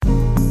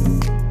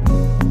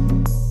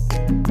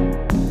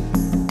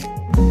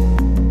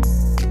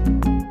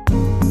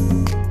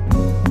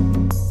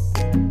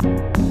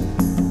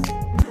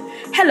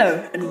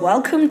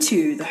Welcome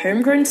to the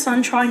Homegrown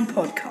Sunshine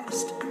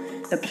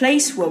podcast, the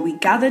place where we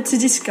gather to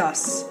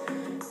discuss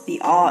the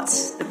art,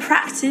 the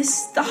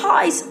practice, the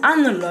highs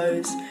and the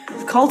lows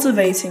of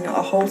cultivating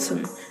a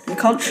wholesome and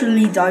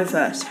culturally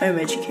diverse home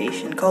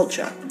education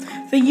culture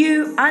for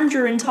you and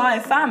your entire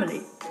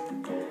family.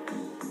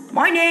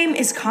 My name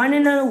is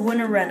Kainana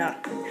Winarena,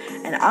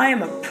 and I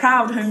am a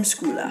proud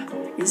homeschooler.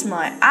 It is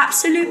my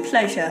absolute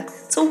pleasure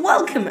to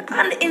welcome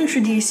and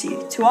introduce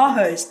you to our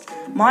host,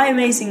 my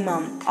amazing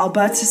mum,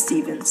 Alberta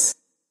Stevens.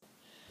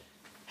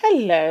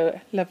 Hello,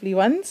 lovely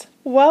ones.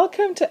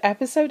 Welcome to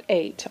episode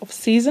 8 of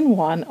season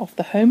 1 of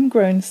the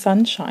Homegrown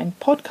Sunshine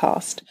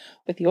podcast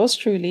with yours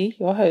truly,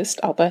 your host,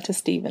 Alberta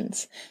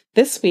Stevens.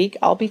 This week,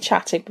 I'll be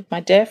chatting with my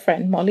dear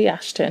friend, Molly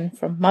Ashton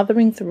from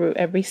Mothering Through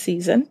Every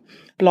Season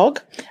blog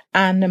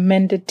and a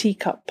Mended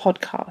Teacup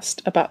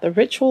podcast about the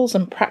rituals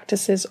and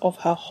practices of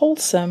her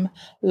wholesome,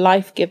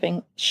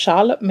 life-giving,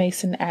 Charlotte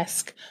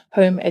Mason-esque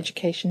home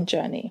education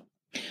journey.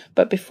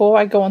 But before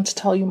I go on to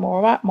tell you more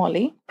about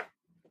Molly,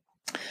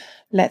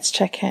 let's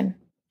check in.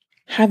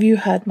 Have you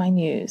heard my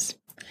news?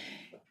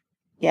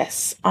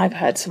 Yes, I've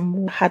had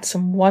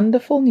some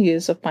wonderful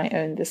news of my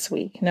own this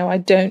week. No, I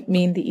don't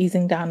mean the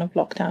easing down of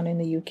lockdown in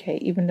the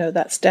UK, even though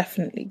that's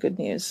definitely good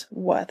news,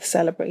 worth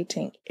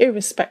celebrating,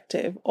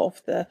 irrespective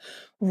of the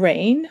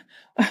rain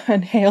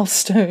and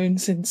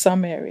hailstones in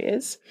some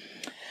areas.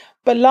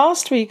 But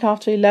last week,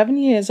 after 11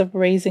 years of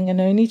raising an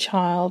only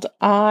child,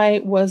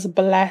 I was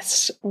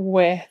blessed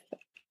with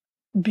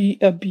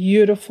a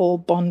beautiful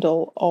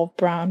bundle of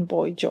brown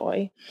boy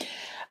joy.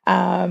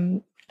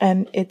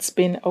 And it's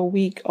been a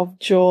week of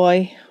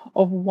joy,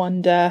 of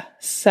wonder,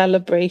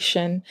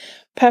 celebration,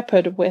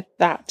 peppered with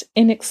that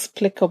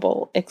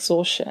inexplicable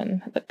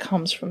exhaustion that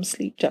comes from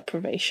sleep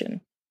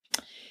deprivation.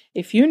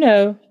 If you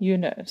know, you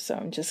know, so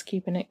I'm just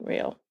keeping it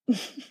real.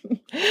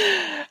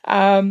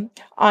 I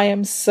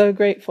am so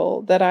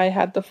grateful that I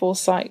had the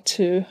foresight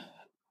to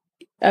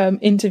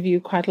interview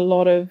quite a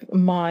lot of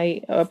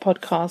my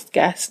podcast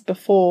guests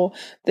before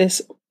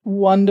this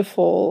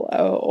wonderful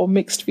or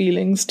mixed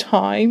feelings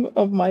time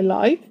of my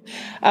life.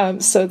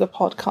 So the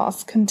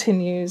podcast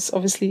continues.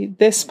 Obviously,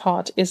 this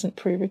part isn't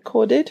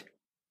pre-recorded.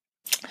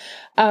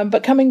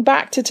 But coming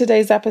back to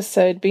today's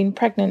episode, being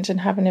pregnant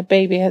and having a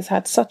baby has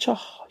had such a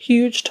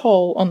huge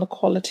toll on the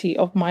quality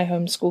of my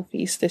homeschool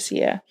feast this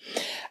year.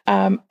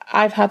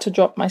 I've had to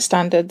drop my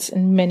standards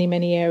in many,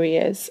 many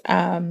areas.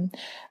 And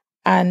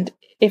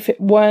if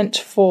it weren't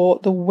for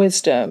the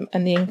wisdom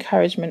and the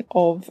encouragement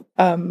of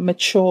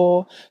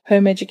mature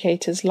home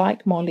educators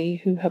like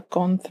Molly, who have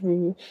gone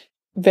through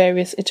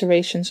various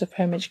iterations of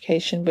home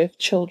education with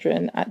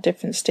children at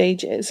different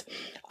stages,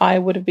 I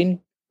would have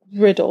been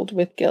riddled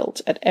with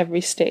guilt at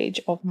every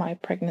stage of my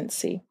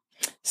pregnancy.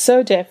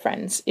 So, dear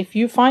friends, if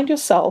you find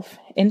yourself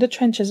in the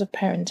trenches of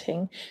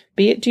parenting,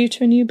 be it due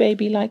to a new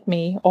baby like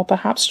me, or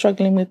perhaps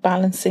struggling with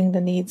balancing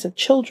the needs of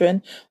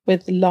children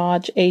with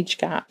large age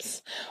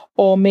gaps,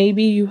 or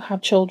maybe you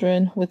have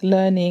children with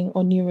learning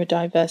or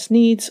neurodiverse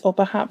needs, or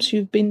perhaps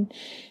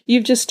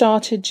you've just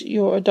started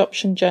your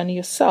adoption journey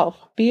yourself,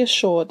 be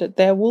assured that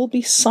there will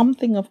be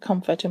something of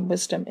comfort and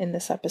wisdom in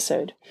this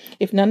episode.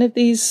 If none of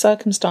these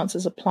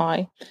circumstances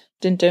apply,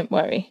 then don't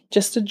worry.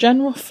 Just a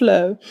general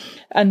flow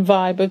and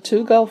vibe of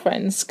two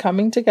girlfriends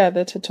coming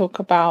together to talk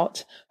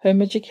about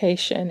home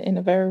education in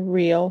a very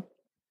real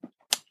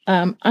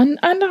and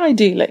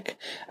idyllic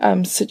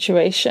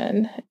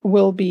situation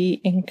will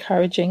be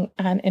encouraging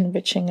and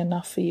enriching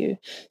enough for you.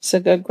 So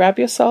go grab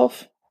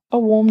yourself a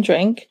warm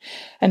drink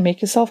and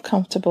make yourself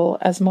comfortable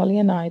as Molly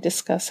and I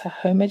discuss her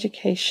home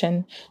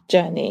education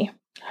journey,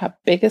 her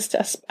biggest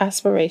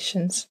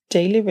aspirations,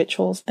 daily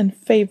rituals, and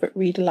favorite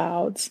read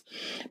alouds.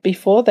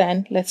 Before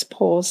then, let's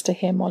pause to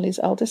hear Molly's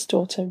eldest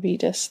daughter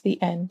read us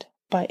The End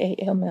by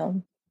A.A.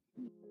 Milne.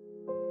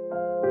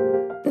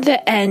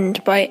 The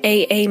End by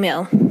A.A.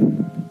 Milne.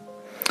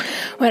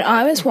 When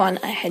I was 1,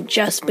 I had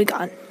just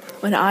begun.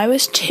 When I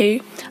was 2,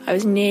 I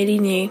was nearly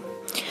new.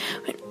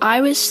 When I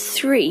was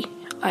 3,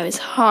 I was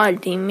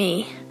hardly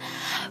me.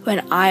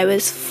 When I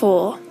was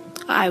 4,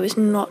 I was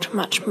not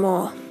much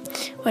more.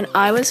 When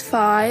I was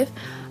 5,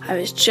 I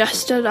was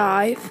just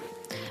alive.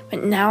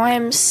 But now I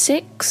am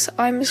 6,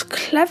 I'm as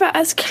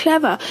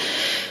clever.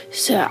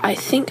 So I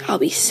think I'll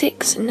be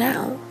 6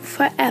 now,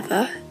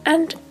 forever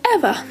and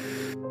ever.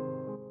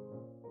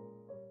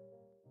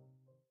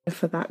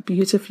 For that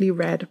beautifully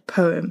read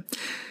poem.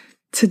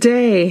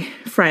 Today,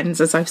 friends,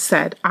 as I've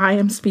said, I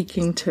am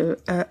speaking to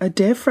a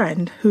dear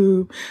friend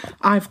who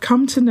I've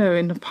come to know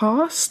in the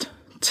past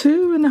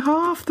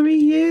 2.5, 3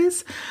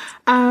 years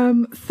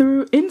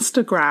through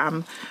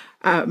Instagram.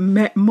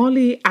 Met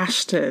Molly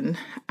Ashton.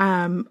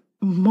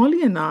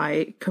 Molly and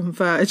I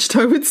converged,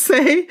 I would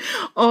say,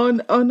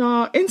 on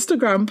our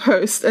Instagram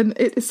post, and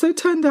it so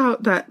turned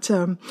out that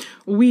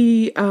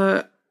we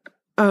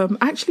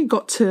actually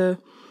got to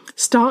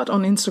start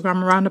on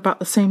Instagram around about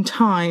the same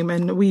time,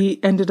 and we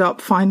ended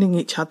up finding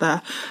each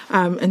other,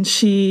 and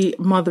she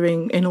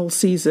mothering in all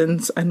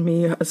seasons and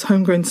me as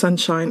Homegrown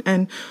Sunshine,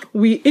 and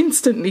we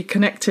instantly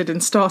connected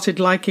and started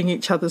liking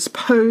each other's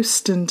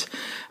posts, and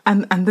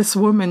this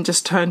woman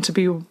just turned to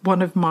be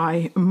one of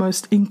my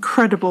most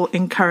incredible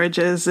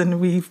encouragers,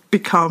 and we've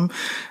become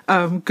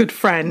good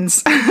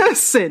friends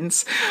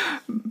since.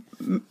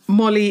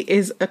 Molly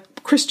is a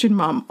Christian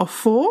mum of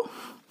 4,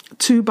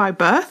 2 by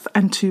birth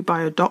and 2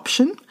 by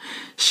adoption.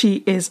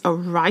 She is a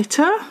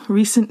writer,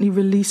 recently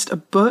released a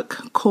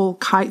book called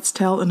Kite's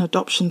Tale, an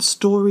adoption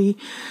story.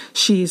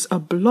 She's a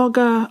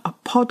blogger, a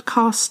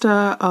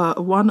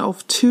podcaster, one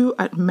of 2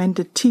 at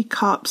Mended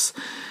Teacups,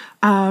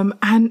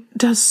 and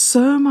does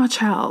so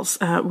much else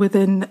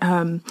within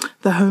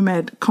the home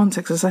ed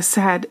context. As I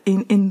said,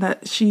 in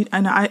that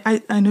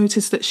I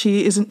noticed that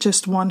she isn't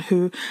just one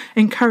who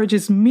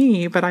encourages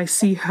me, but I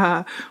see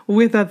her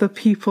with other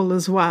people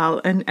as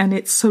well, and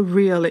it's so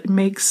real. It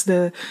makes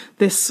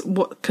this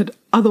what could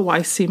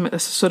otherwise seem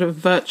as a sort of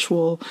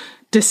virtual,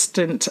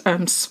 distant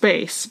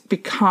space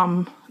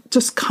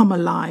come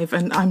alive.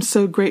 And I'm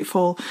so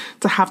grateful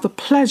to have the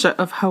pleasure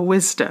of her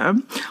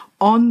wisdom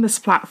on this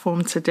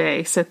platform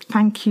today. So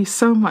thank you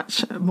so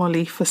much,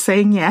 Molly, for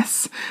saying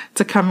yes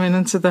to coming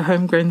into the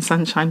Homegrown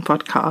Sunshine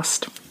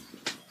podcast.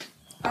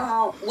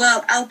 Oh,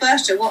 well,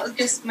 Alberta, what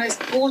this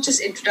most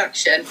gorgeous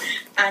introduction,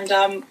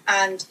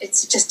 and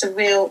it's just a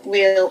real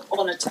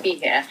honour to be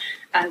here,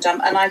 and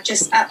I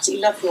just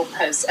absolutely love your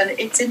posts. And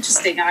it's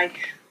interesting,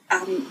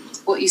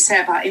 what you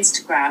say about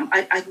Instagram.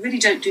 I really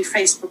don't do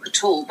Facebook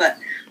at all, but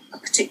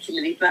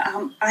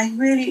I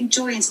really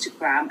enjoy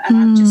Instagram, and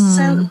I've just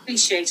so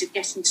appreciated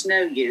getting to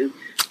know you.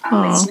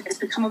 It's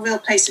become a real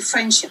place of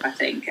friendship, I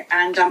think,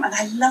 and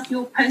I love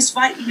your posts.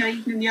 Right,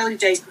 even in the early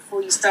days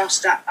before you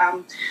started at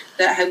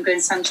the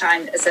Homegrown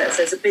Sunshine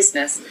as a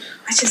business,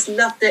 I just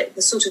love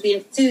the sort of the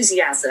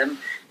enthusiasm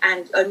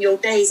and on your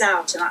days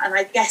out, and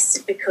I guess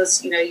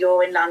because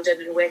you're in London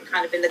and we're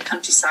kind of in the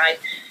countryside.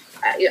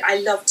 I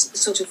loved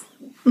sort of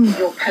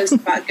your post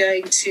about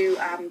going to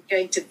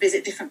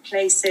visit different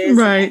places,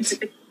 right,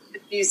 to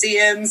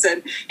museums,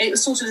 and it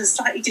was sort of a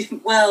slightly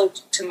different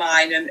world to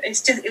mine, and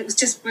it was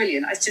just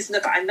brilliant. I just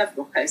love it. I love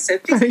your post. So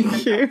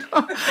thank you.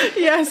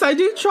 Yes, I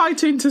do try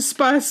to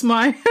intersperse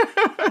my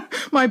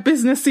my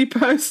businessy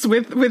posts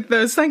with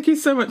those. Thank you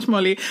so much,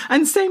 Molly.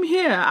 And same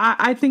here.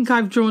 I think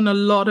I've drawn a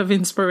lot of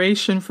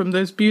inspiration from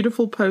those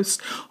beautiful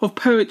posts of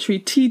poetry,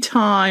 tea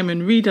time,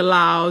 and read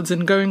alouds,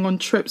 and going on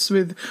trips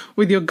with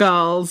your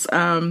girls.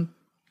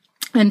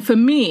 And for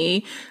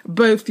me,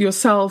 both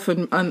yourself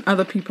and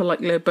other people like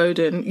Leah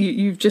Bowden,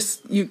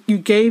 you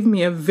gave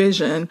me a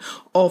vision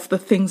of the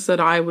things that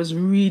I was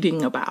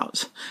reading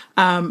about,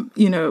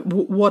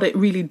 what it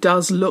really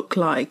does look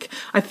like.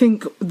 I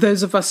think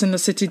those of us in the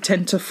city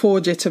tend to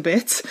forge it a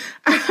bit,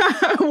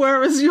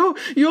 whereas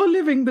you're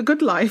living the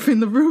good life in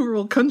the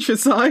rural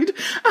countryside.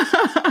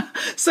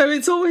 So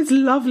it's always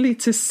lovely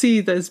to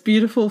see those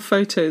beautiful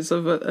photos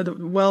of a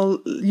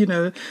well,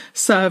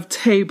 served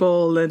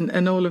table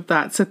and all of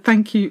that. So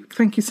thank you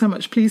so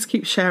much. Please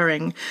keep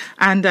sharing,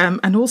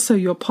 and also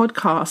your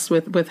podcast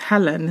with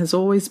Helen has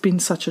always been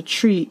such a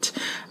treat.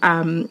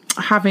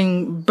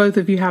 Having both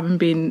of you having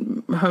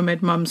been home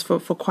ed mums for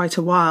quite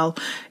a while,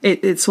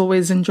 it's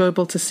always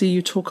enjoyable to see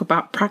you talk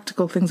about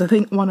practical things. I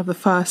think one of the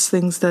first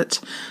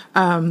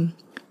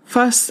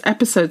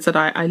episodes that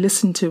I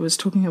listened to was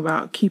talking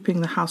about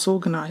keeping the house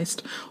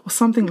organized or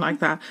something like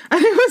that.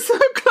 And it was so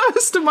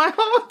close to my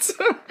heart.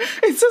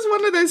 It's just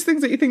one of those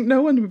things that you think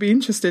no one would be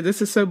interested.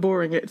 This is so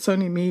boring. It's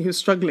only me who's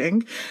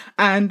struggling.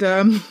 And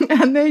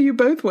there you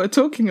both were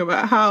talking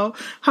about how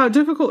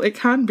difficult it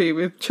can be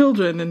with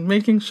children and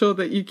making sure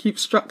that you keep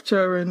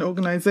structure and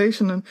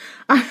organization. And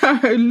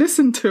I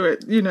listened to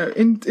it,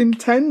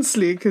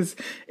 intensely because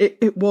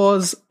it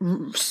was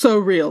so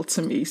real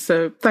to me.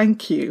 So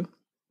thank you.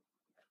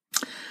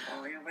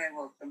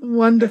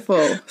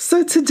 Wonderful.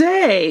 So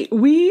today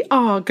we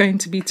are going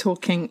to be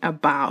talking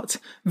about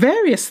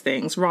various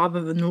things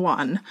rather than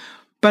one,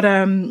 but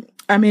the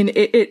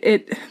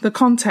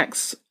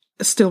context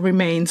still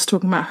remains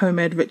talking about home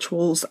ed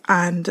rituals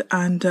and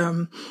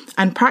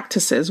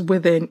practices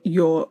within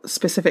your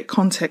specific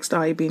context,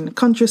 i.e. being the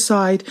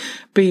countryside,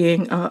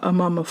 being a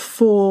mum of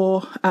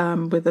 4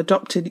 with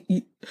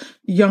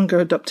younger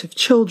adoptive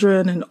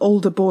children and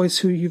older boys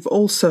who you've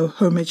also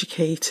home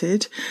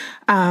educated.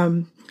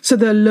 So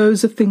there are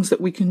loads of things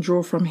that we can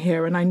draw from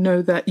here. And I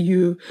know that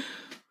you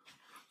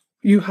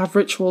have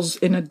rituals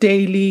in a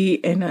daily,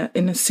 in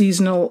a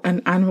seasonal and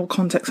annual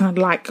context. And I'd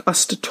like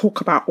us to talk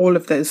about all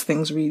of those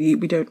things, really.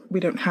 We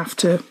don't have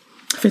to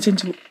fit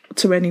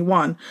into any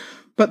one.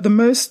 But the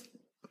most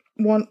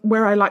one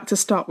where I like to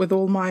start with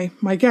all my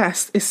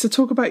guests is to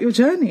talk about your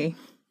journey.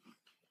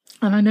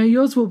 And I know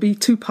yours will be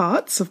 2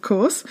 parts, of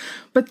course,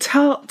 but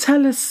tell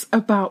us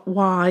about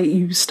why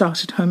you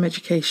started home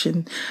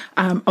education,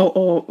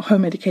 or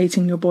home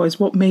educating your boys.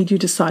 What made you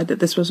decide that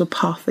this was a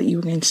path that you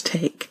were going to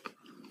take?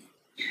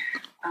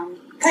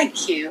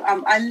 Thank you.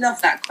 I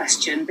love that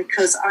question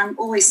because I'm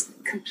always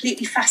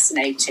completely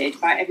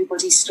fascinated by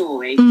everybody's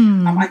story.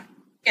 I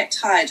get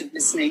tired of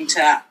listening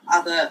to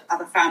other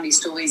family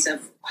stories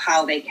of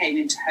how they came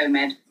into home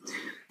ed.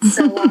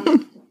 So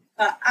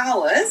for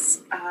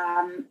ours,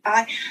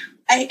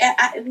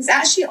 it was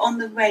actually on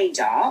the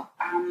radar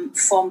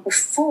from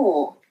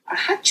before I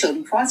had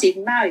children, before I was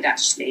even married,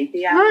 actually.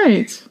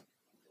 Right.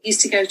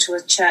 Used to go to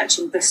a church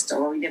in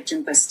Bristol. We lived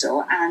in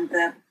Bristol, and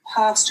the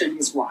pastor and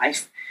his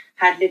wife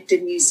had lived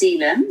in New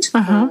Zealand for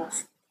a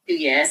few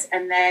years,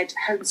 and they'd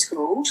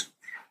homeschooled.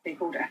 They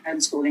called it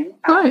homeschooling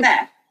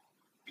there.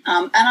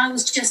 And I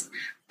was just,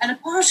 and a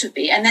part of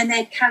me, and then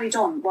they'd carried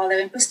on while they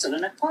were in Bristol,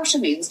 and a part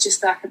of me was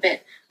just like but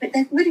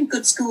they're really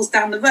good schools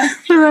down the road.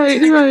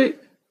 Right.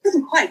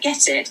 Couldn't quite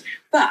get it,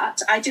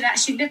 but I did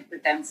actually live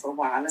with them for a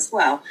while as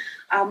well.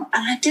 And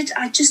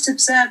I just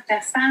observed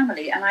their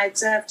family, and I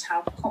observed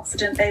how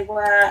confident they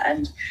were,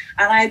 and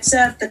I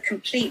observed the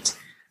complete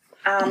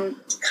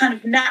kind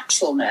of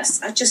naturalness,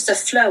 just the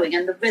flowing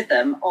and the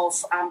rhythm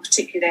of,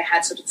 particularly they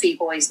had sort of 3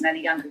 boys and then a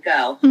younger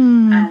girl,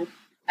 and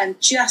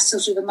just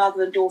sort of the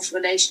mother and daughter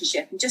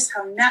relationship, and just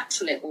how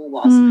natural it all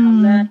was, and how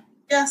learning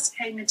just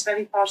came into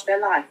every part of their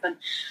life,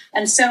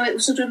 and so it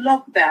was sort of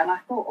logged there, and I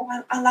thought,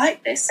 I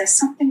like this. There's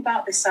something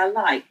about this I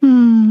like.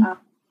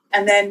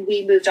 And then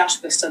we moved out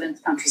of Bristol into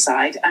the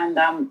countryside, and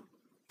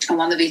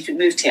one of the reasons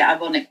we moved here,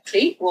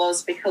 ironically,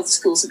 was because the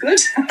schools are good.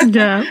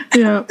 Yeah.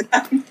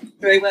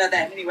 They were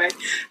then anyway.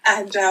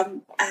 And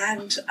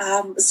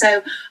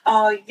so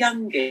our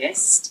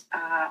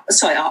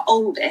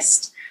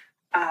oldest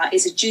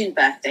is a June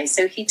birthday.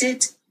 So he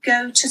did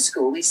go to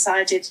school. We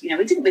decided, we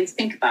didn't really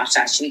think about it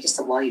actually. We just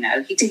thought,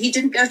 he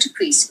didn't go to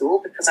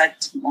preschool because I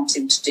didn't want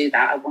him to do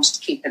that. I wanted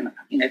to keep him,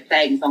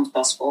 playing as long as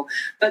possible.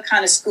 But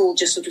kind of school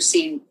just sort of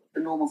seemed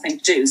the normal thing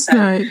to do.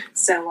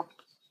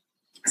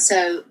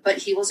 But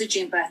he was a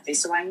June birthday,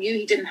 so I knew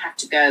he didn't have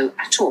to go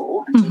at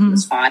all until he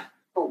was 5. I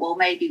thought, well,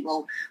 maybe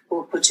we'll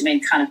put him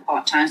in kind of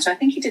part-time. So I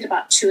think he did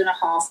about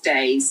 2.5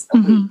 days a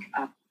week,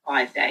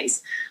 5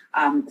 days,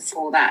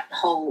 for that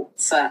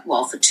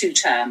for 2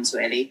 terms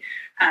really.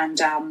 And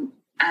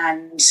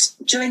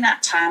during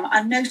that time,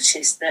 I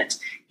noticed that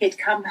he'd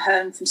come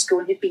home from school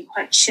and he'd been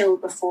quite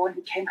chilled before, and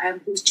he came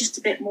home, he was just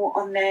a bit more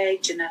on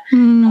edge and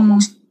not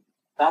wanting to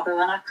bother.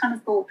 And I kind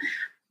of thought,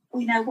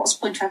 what's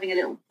the point of having a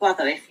little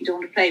brother if you don't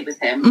want to play with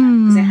him?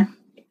 Because they hadn't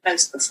been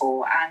close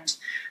before.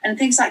 And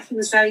things like he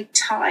was very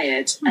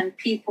tired, and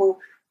people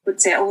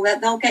would say,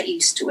 they'll get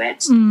used to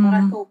it. But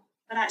I thought,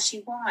 but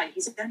actually, why?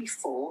 He's only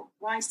 4.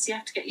 Why does he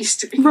have to get used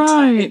to being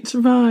tired?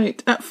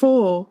 Right. At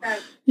 4.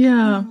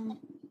 Yeah.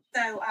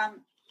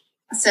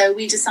 So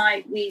we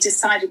decided we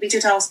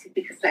did ask if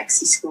we could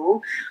flexi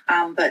school,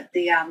 but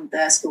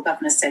the school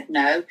governor said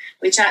no,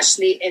 which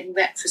actually, in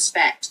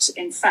retrospect,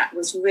 in fact,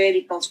 was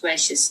really God's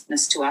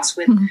graciousness to us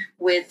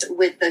with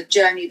the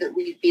journey that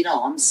we've been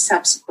on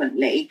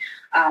subsequently,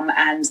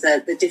 and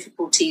the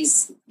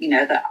difficulties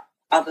that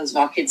others of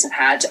our kids have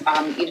had.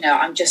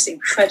 I'm just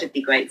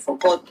incredibly grateful.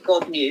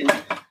 God knew.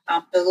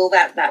 Although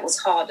that was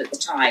hard at the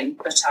time,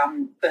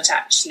 but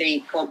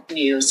actually God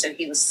knew, so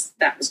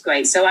that was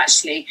great. So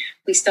actually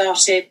we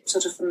started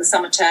sort of from the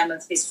summer term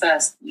of his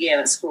first year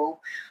at school,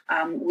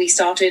 we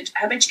started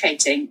home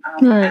educating,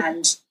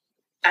 and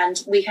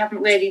we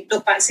haven't really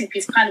looked back since.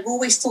 We've kind of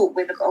always thought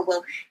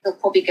he'll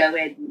probably go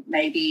in,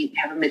 maybe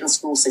have a middle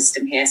school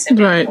system here, so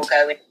maybe he'll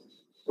go in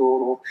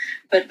school,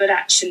 but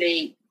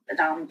actually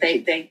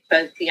they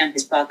both, he and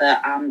his brother,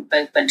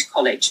 both went to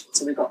college.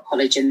 So we've got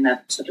college in the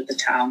sort of the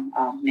town,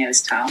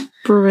 nearest town.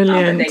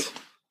 Brilliant. They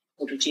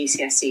sort of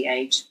GCSE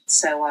age.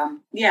 So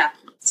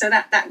so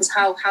that was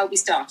how we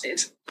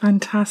started.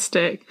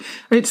 Fantastic.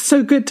 It's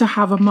so good to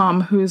have a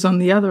mum who's on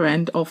the other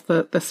end of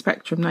the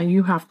spectrum. Now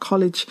you have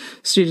college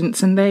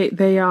students, and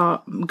they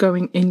are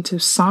going into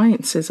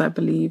sciences, I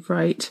believe,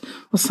 right?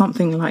 Or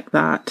something like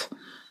that.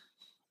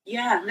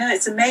 Yeah, no,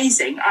 it's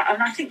amazing.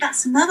 And I think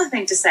that's another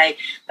thing to say,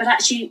 but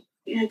actually,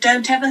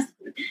 don't ever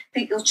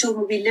think your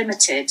children will be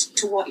limited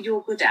to what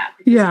you're good at.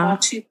 Because our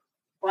 2,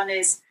 one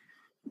is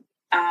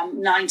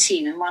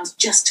 19 and one's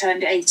just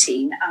turned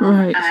 18.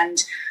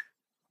 And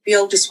the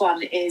oldest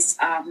one is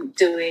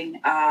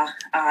doing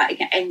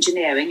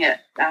engineering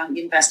at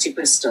University of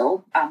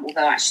Bristol,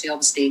 although actually,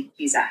 obviously,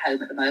 he's at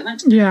home at the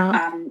moment.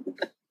 Yeah.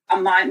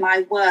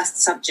 My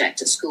worst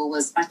subject at school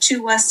was, my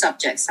 2 worst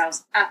subjects I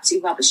was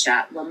absolutely rubbish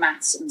at were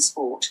maths and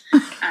sport.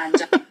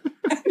 And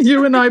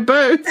you and I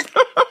both.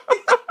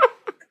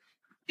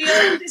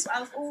 The oldest,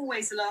 I was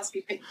always the last to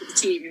be picked for the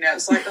team,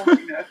 It's like,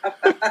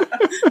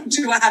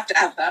 do I have to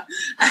have her?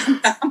 And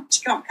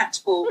she can't catch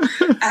a ball.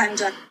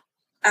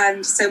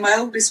 And so my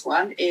oldest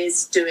one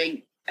is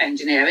doing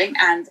engineering,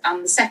 and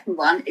the second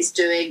one is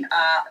doing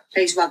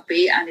plays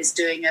rugby and is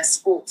doing a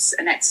sports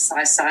and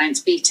exercise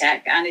science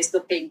BTEC, and is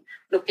looking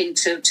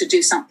to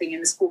do something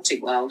in the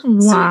sporting world.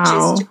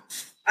 Wow. So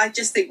I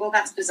just think, well,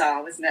 that's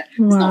bizarre, isn't it?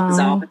 It's not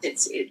bizarre, but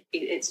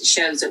it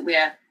shows that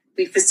we're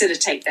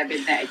facilitate them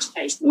in their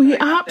education. We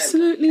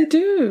absolutely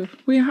do.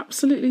 We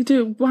absolutely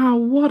do. Wow,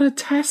 what a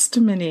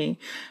testimony.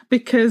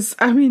 Because,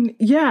 I mean,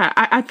 yeah,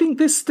 I think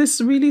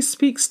this really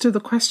speaks to the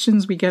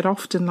questions we get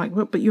often, like,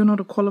 well, but you're not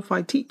a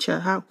qualified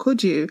teacher. How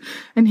could you?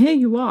 And here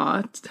you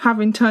are,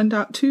 having turned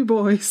out two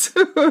boys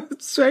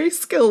very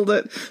skilled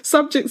at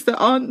subjects that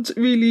aren't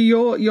really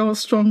your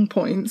strong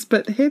points.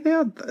 But here they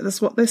are.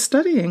 That's what they're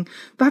studying.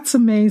 That's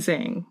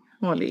amazing.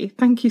 Molly,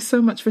 thank you so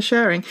much for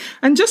sharing.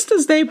 And just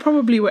as they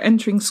probably were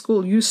entering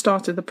school, you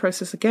started the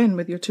process again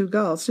with your two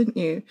girls, didn't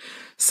you?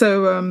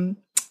 So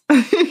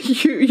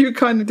you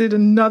kind of did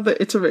another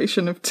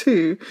iteration of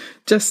two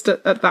just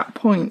at that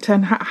point.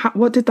 And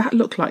what did that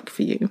look like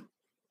for you?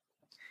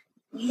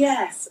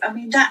 Yes, I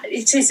mean, that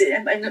it is.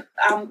 And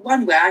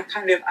one way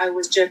I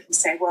was joking to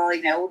say, well,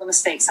 you know, all the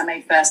mistakes I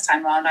made first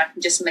time around, I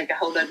can just make a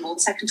whole load more the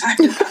second time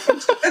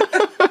around.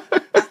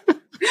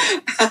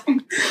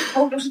 A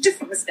whole lot of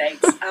different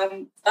mistakes,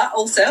 but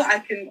also I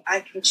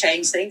can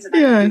change things and I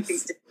can do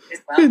things differently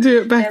as well. You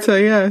do it better,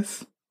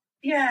 yes.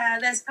 Yeah,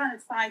 there's kind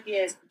of 5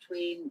 years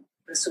between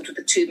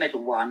the two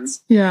middle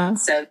ones. Yeah.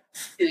 So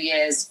 2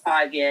 years,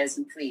 5 years,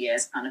 and 3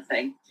 years kind of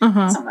thing.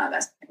 Something like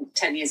that.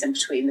 10 years in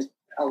between the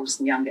oldest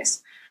and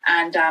youngest.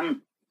 And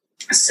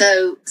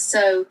so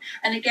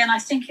and again, I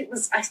think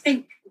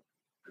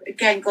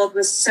God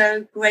was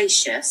so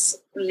gracious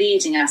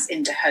leading us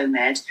into home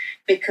ed,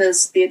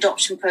 because the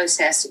adoption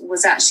process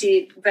was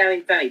actually very,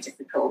 very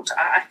difficult.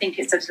 I think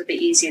it's a little bit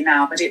easier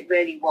now, but it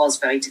really was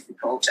very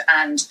difficult.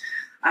 And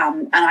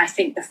I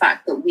think the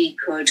fact that we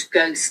could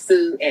go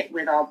through it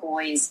with our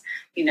boys,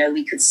 you know,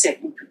 we could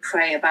sit, we could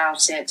pray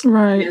about it.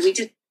 Right. You know, we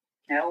did.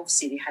 You know,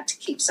 obviously we had to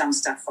keep some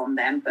stuff from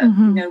them, but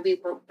you know, we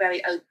were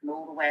very open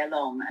all the way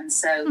along, and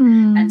so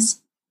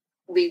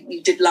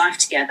we did life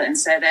together. And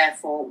so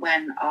therefore,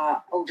 when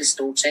our oldest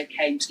daughter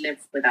came to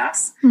live with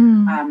us,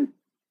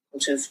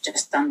 sort of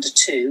just under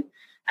 2,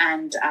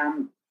 and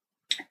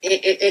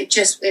it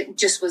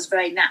just was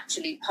very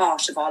naturally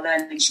part of our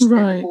learning.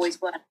 The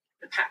boys weren't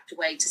packed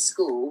away to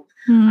school,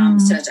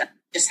 so to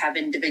just have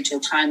individual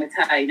time with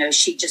her. You know,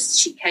 she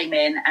came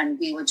in and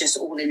we were just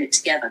all in it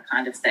together,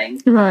 kind of thing.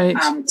 Right.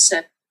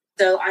 So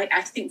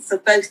I think for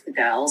both the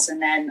girls,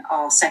 and then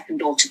our second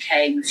daughter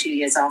came a few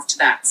years after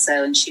that.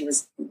 So, and she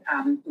was,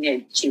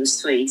 she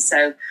was 3.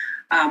 So,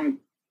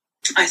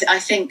 I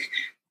think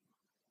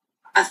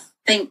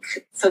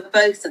for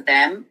both of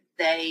them,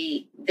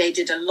 they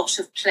did a lot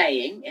of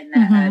playing in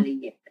their early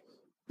years,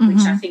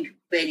 which I think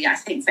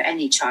for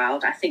any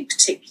child, I think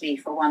particularly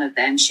for one of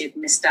them, she'd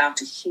missed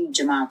out a huge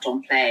amount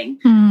on playing,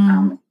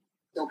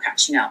 still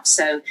catching up.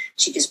 So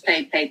she just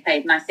played,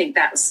 and I think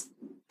that's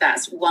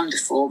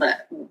wonderful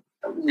that,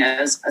 you know,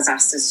 as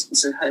us as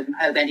sort of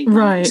home anyone,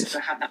 right, to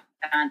have that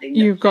understanding.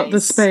 You've got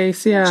the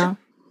space, yeah.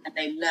 And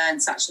they learn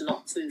such a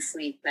lot through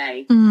free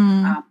play.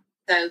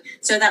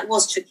 So that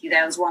was tricky.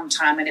 There was one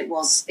time, and it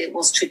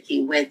was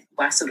tricky with,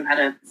 I sort of had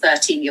a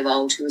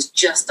 13-year-old who was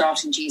just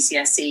starting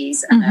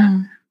GCSEs and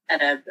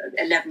a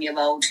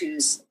 11-year-old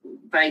who's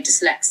very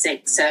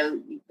dyslexic, so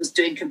was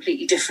doing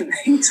completely different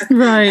things.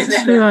 Right,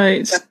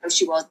 right.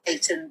 She was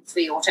 8 and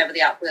 3 or whatever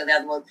the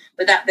other one,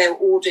 but that they were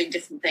all doing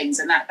different things,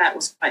 and that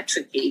was quite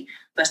tricky.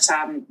 But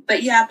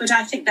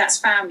I think that's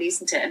family,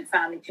 isn't it? And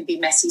family can be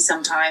messy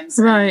sometimes,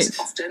 right?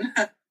 Often,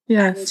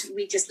 yes. And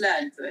we just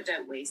learn through it,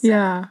 don't we? So.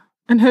 Yeah,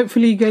 and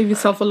hopefully you gave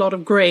yourself a lot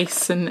of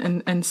grace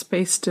and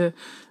space to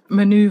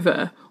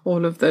maneuver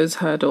all of those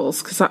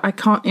hurdles, because I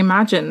can't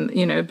imagine,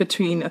 you know,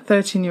 between a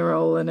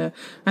 13-year-old and a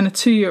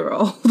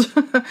 2-year-old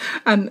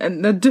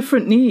and the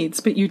different needs,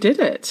 but you did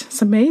it.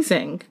 It's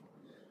amazing.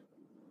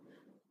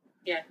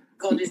 Yeah,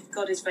 God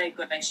is very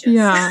gracious.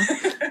 Yeah,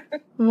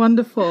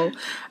 wonderful.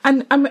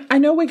 And I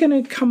know we're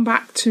going to come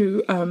back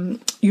to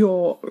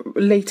your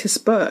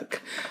latest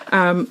book,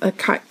 A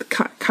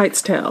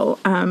Kite's Tale,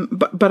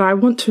 but I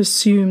want to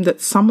assume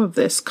that some of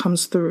this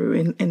comes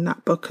through in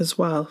that book as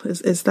well.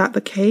 Is that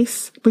the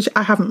case? Which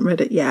I haven't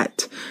read it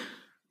yet.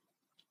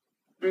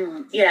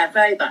 Yeah,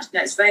 very much.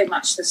 No, it's very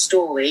much the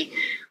story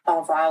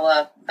of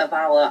our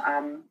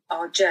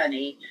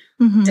journey.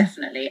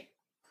 Definitely,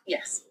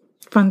 yes.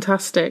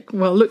 Fantastic.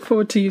 Well, look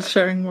forward to you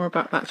sharing more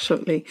about that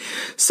shortly.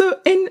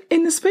 So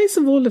in the space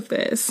of all of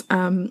this,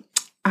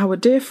 our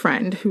dear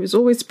friend, who is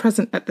always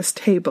present at this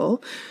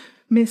table,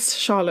 Miss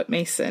Charlotte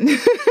Mason,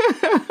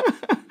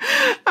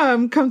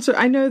 comes to.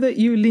 I know that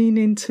you lean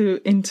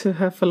into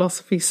her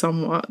philosophy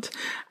somewhat,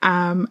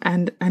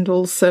 and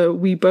also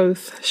we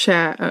both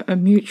share a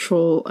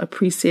mutual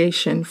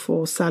appreciation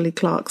for Sally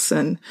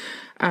Clarkson,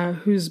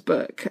 whose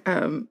book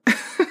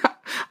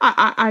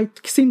I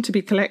seem to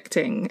be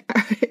collecting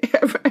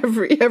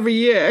every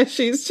year.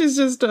 She's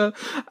just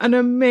an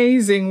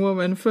amazing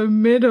woman,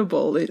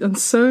 formidable on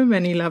so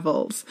many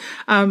levels.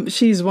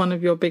 She's one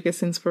of your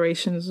biggest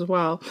inspirations as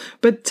well.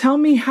 But tell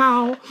me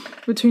how,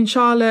 between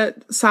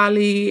Charlotte,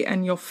 Sally,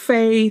 and your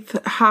faith,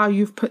 how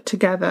you've put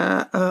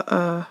together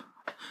a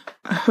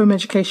home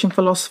education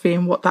philosophy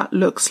and what that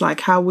looks like.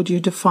 How would you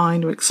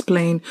define or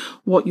explain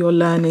what your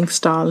learning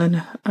style and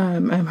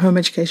home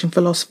education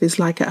philosophy is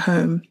like at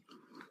home?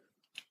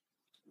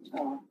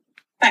 Oh,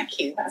 thank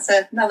you. That's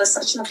another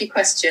such lovely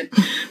question.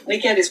 And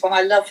again, it's one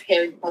I love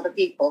hearing from other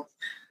people.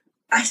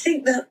 I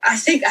think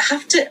I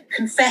have to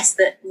confess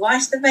that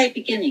right at the very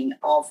beginning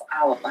of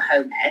our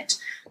home ed,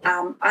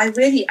 I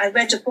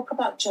read a book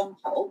about John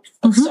Holt.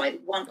 A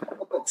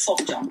book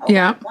from John Holt.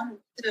 Yeah. One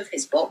of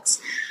his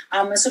books.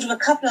 And sort of a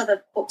couple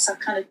other books I've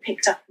kind of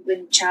picked up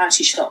in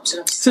charity shops.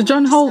 So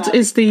John Holt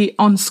is the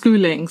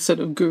unschooling sort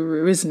of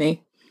guru, isn't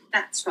he?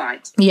 That's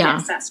right. Yeah.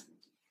 Yes, that's.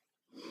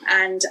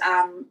 And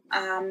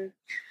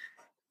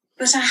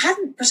but I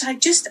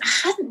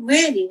hadn't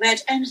really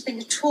read anything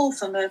at all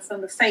from a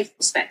faith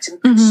perspective, a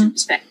Christian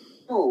perspective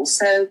at all.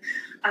 So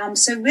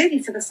really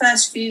for the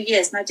first few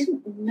years, and I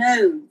didn't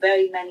know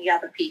very many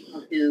other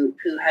people who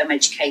home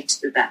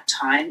educated at that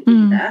time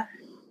either.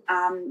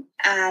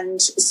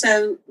 And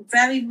so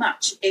very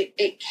much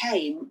it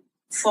came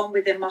from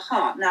within my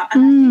heart. Now,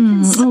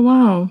 and I think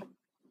wow.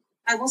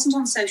 I wasn't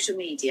on social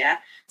media,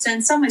 so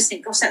in some ways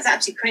think, gosh, that's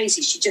absolutely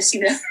crazy. She just,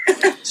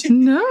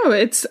 No,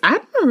 it's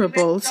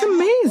admirable. It's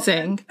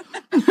amazing.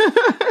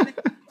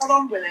 Got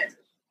on with it.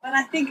 But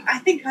I think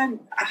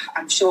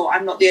I'm sure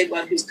I'm not the only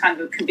one who's kind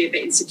of can be a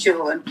bit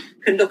insecure and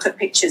can look at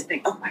pictures and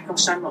think, oh my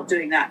gosh, I'm not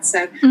doing that.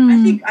 So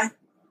I think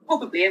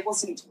probably it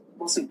wasn't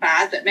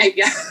bad that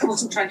maybe I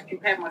wasn't trying to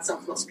compare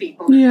myself with lots of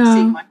people.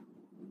 Yeah.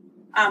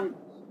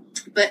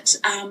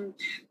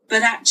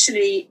 But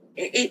actually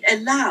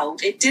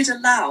it did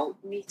allow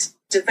me to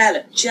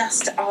develop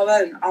just our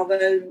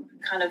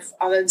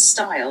own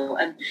style,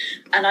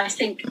 and I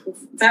think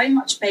very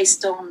much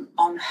based on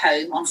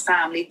home, on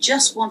family,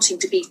 just wanting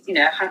to be,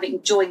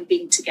 enjoying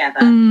being together.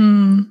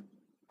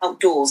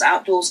 Outdoors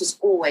has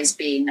always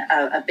been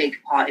a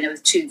big part,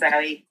 with two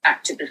very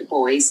active little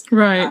boys,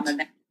 right? And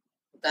then a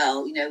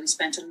girl, we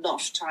spent a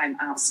lot of time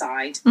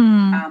outside,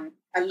 a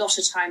lot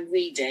of time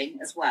reading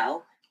as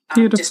well.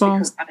 Beautiful.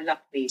 Just because I love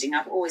reading.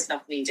 I've always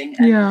loved reading.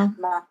 And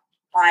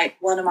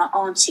one of my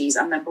aunties,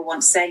 I remember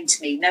once saying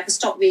to me, never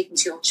stop reading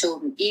to your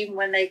children, even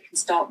when they can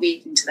start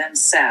reading to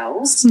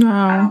themselves.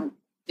 No.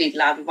 Read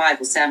aloud with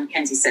Bible. Sarah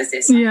Mackenzie says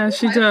this. Yeah,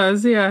 she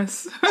does,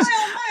 yes.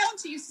 My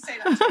auntie used to say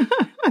that to me.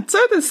 And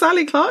so does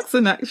Sally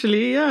Clarkson,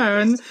 actually,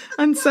 yeah,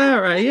 and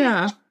Sarah,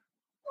 yeah.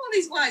 All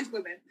these wise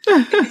women.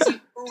 Because you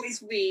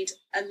always read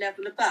a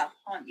level above,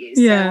 aren't you?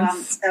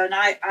 Yes. And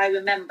I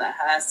remember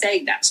her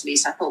saying that to me,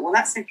 so I thought, well,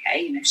 that's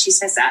okay. If she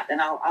says that, then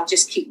I'll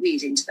just keep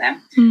reading to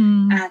them.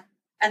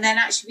 And then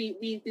actually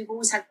we've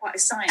always had quite a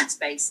science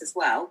base as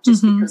well,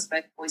 just because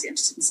both boys are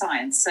interested in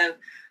science. So,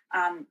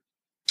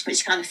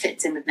 which kind of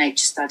fits in with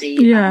nature study.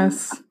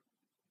 Yes.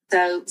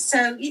 So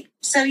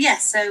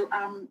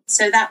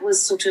that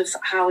was sort of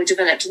how I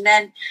developed, and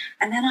then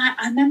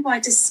I remember I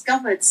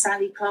discovered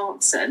Sally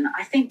Clarkson.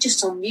 I think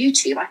just on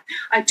YouTube.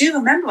 I do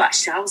remember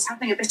actually I was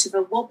having a bit of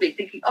a wobbly,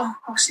 thinking, oh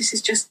gosh, this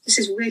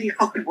is really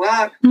hard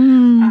work.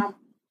 And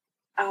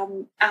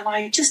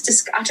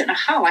I don't know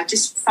how, I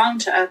just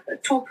found a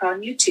talker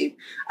on YouTube,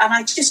 and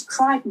I just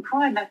cried and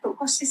cried, and I thought,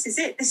 gosh, this is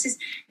it. This is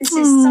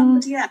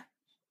somebody else.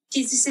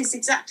 She's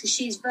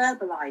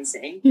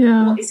verbalising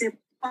what is in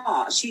my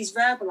heart. She's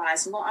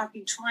verbalising what I've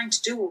been trying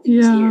to do all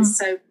these years.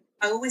 So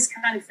I always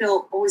kind of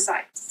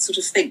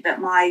think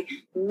that my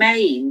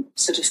main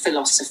sort of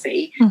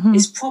philosophy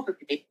is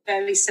probably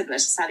very similar to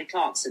Sally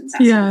Clarkson's.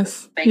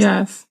 Yes. Based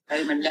on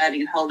home and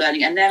learning and whole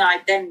learning. And then I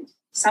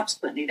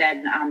subsequently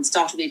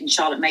started reading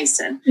Charlotte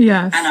Mason.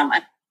 Yes. And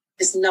I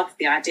just love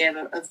the idea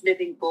of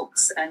living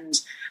books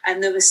and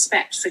the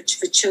respect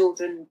for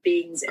children,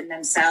 beings in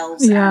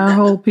themselves. Yeah,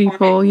 whole people,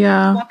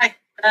 quiet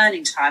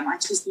learning time. I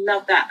just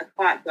love that, the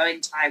quiet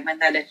growing time when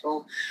they're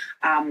little,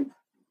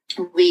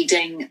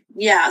 reading.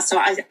 Yeah, so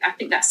I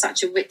think that's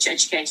such a rich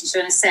education. So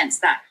in a sense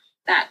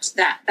that's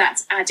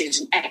added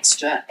an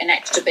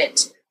extra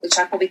bit, which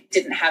I probably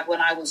didn't have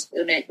when I was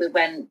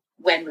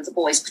when with the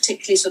boys,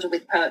 particularly sort of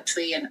with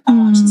poetry and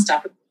art and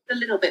stuff. A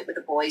little bit with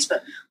the boys,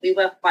 but we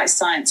were quite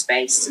science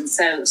based, and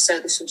so the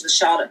sort of the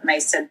Charlotte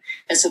Mason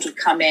has sort of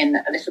come in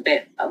a little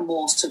bit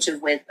more sort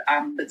of with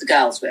the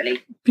girls,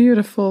 really.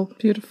 Beautiful.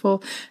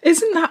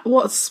 Isn't that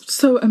what's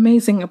so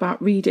amazing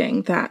about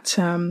reading? That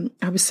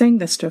I was saying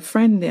this to a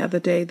friend the other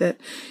day, that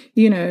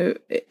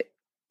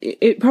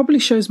it probably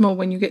shows more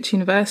when you get to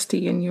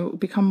university and you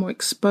become more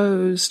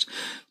exposed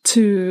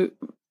to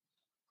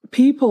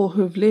people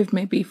who've lived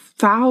maybe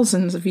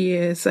thousands of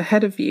years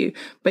ahead of you,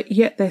 but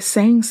yet they're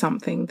saying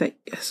something that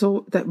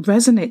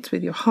resonates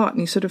with your heart,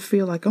 and you sort of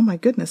feel like, oh my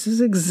goodness, this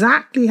is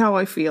exactly how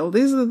I feel.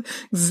 These are the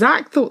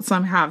exact thoughts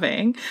I'm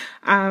having.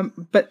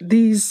 But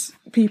these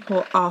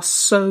people are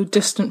so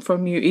distant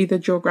from you, either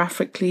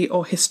geographically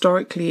or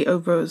historically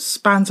over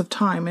spans of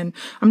time. And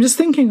I'm just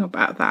thinking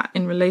about that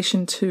in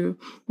relation to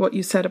what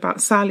you said about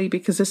Sally,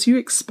 because as you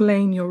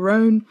explain your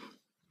own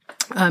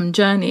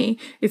journey,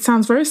 it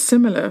sounds very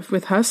similar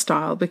with her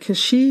style, because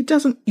she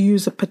doesn't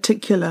use a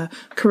particular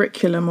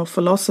curriculum or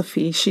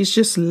philosophy. She's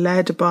just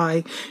led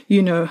by,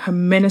 her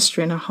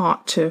ministry and her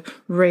heart to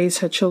raise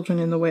her children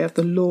in the way of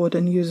the Lord,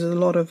 and uses a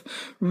lot of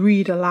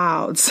read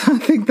alouds. I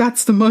think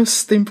that's the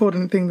most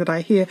important thing that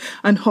I hear,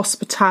 and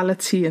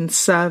hospitality and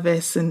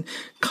service and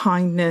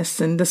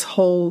kindness and this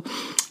whole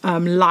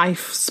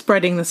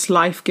spreading this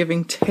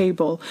life-giving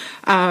table.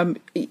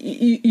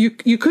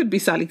 You could be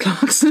Sally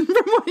Clarkson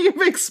from what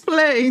you've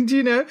explained,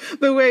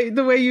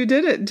 the way you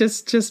did it,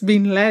 just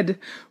being led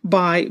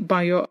by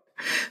your.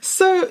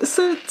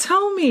 So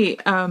tell me,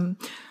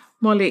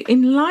 Molly,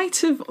 in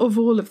light of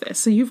all of this,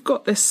 so you've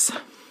got this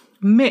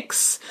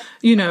mix,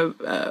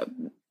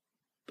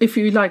 if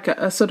you like,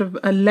 a sort of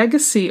a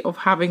legacy of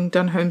having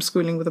done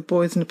homeschooling with the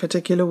boys in a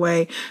particular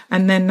way.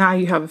 And then now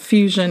you have a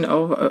fusion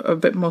of a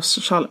bit more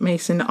Charlotte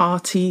Mason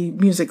arty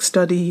music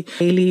study,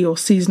 daily or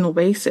seasonal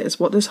basis.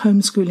 What does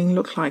homeschooling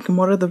look like? And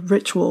what are the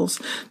rituals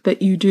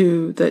that you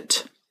do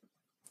that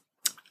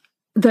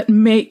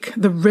make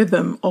the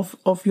rhythm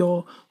of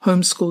your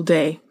homeschool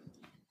day?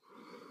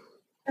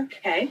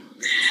 Okay.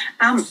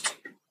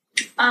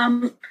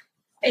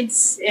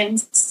 It's in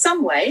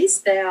some ways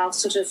they are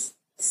sort of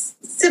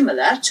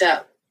similar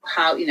to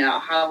how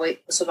we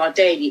sort of our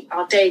daily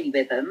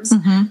rhythms,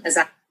 as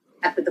I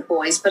had with the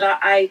boys, but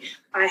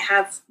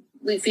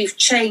we've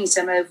changed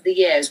them over the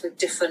years with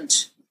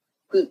different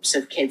groups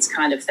of kids,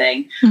 kind of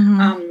thing,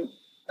 and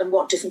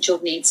what different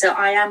children need. So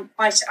I am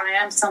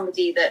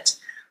somebody that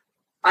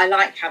I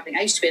like having.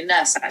 I used to be a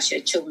nurse, actually,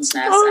 a children's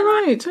nurse.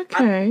 Oh, right,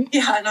 okay.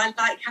 And I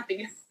like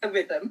having a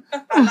rhythm.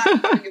 I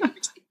like having a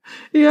routine.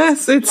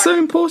 Yes, it's so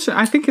important.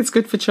 I think it's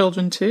good for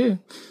children too.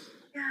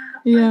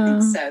 Yeah, I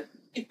think so.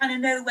 You kind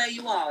of know where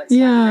you are. It's like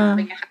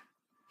having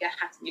your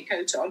hat and your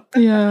coat on.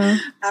 Yeah.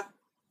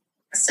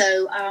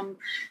 So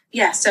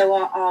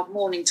our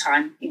morning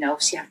time,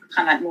 obviously you have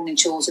kind of like morning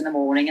chores in the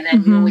morning, and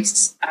then we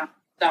always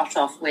start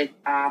off with,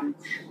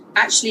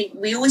 actually,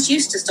 we always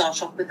used to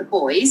start off with the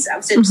boys. That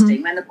was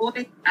interesting. When the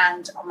boy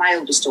and my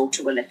oldest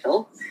daughter were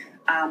little,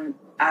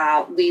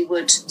 we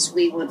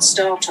would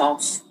start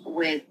off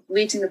with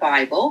reading the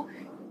Bible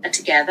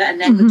together, and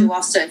then we'd do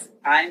our sofa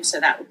time. So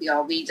that would be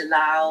our read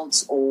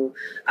alouds, or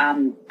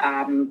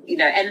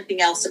anything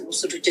else that will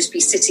sort of just be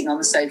sitting on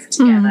the sofa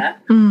together.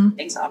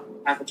 Things like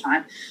travel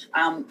time,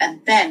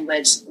 and then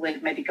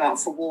we'd maybe go out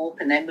for a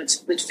walk, and then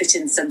we'd fit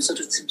in some sort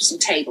of some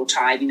table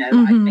time.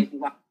 Like maybe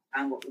write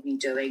down what we've been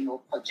doing, or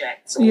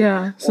projects,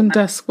 or some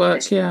desk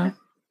work. So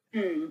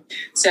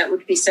it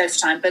would be sofa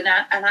time. But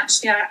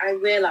actually, I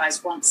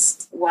realised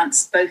once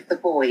both the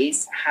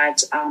boys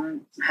had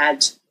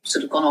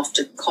sort of gone off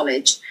to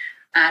college,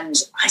 and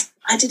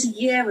I did a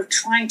year of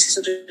trying to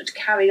sort of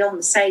carry on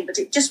the same, but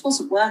it just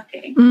wasn't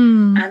working.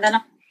 And then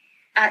I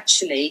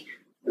actually,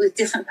 with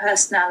different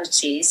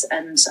personalities,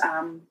 and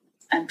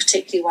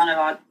particularly one of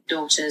our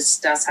daughters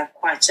does have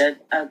quite a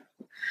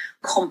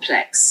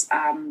complex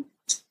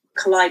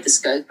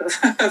kaleidoscope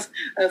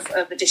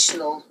of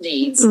additional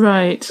needs,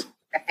 right?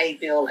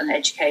 Behavioural and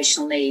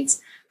educational needs,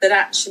 that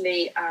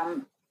actually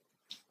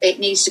it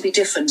needs to be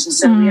different. And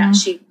so we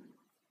actually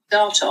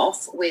start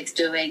off with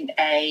doing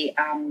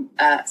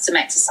some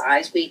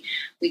exercise. We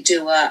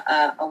do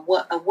a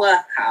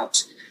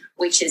workout,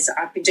 which is,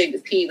 I've been doing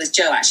with PE with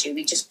Joe, actually.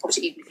 We just put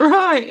it even.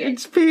 Right,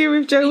 it's PE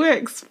with Joe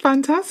Wicks.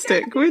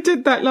 Fantastic. We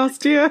did that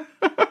last year.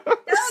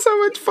 So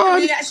much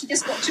fun. We actually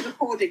just got to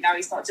recording now.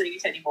 He's not doing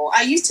it anymore.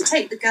 I used to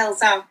take the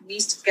girls out, and we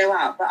used to go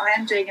out, but I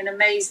am doing an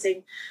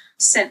amazing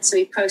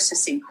sensory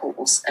processing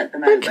course at the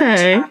moment.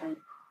 Okay.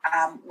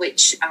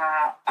 Which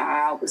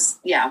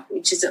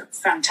is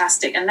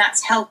fantastic, and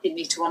that's helping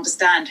me to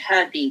understand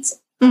her needs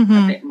a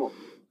bit more.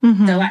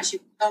 So actually,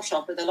 we start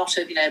off with a lot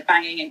of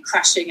banging and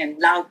crashing and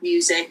loud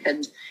music,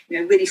 and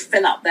really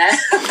fill up their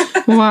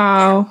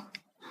wow,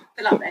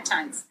 fill up their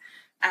tanks.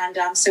 And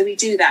so we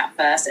do that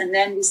first, and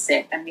then we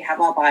sit and we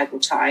have our Bible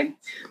time,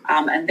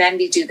 and then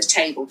we do the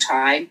table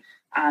time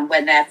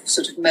when they're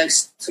sort of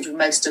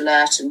most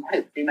alert and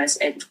hopefully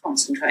most able to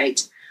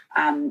concentrate.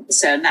 And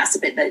that's the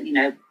bit that,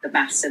 the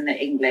maths and the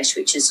English,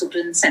 which is sort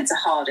of in a sense the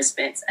hardest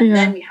bits. And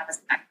then we have a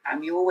snack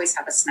time. You always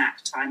have a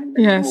snack time in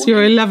the morning. Yes,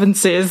 your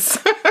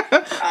 11ses.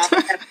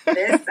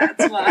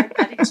 That's why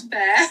I need to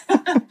bear.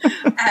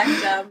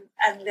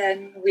 And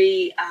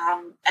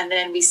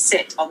then we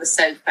sit on the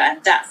sofa,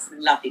 and that's a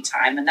lovely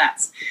time. And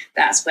that's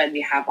when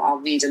we have our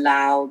read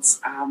alouds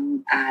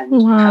and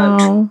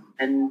poetry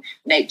and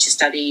nature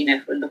study.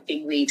 If we're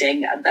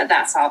reading, and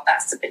that's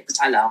the bit that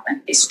I love.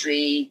 And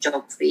history,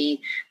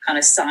 geography, kind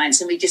of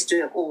science, and we just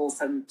do it all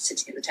from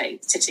sitting at the table,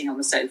 sitting on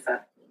the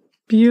sofa.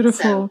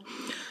 Beautiful. So,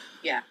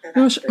 yeah.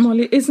 Gosh,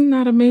 Molly, isn't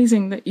that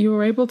amazing that you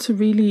were able to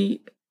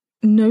really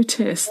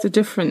notice the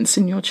difference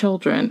in your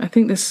children? I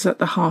think this is at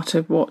the heart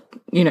of what,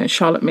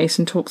 Charlotte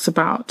Mason talks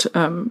about,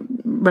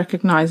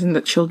 recognizing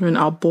that children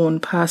are born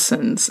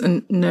persons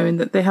and knowing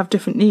that they have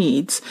different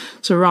needs.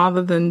 So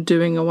rather than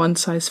doing a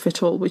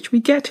one-size-fits-all, which we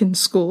get in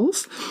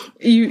schools,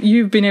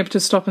 you've been able to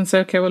stop and say,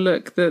 okay, well,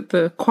 look,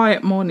 the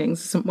quiet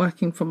mornings isn't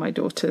working for my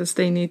daughters.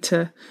 They need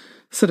to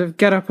sort of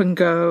get up and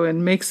go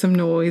and make some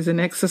noise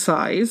and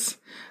exercise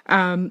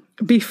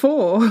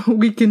before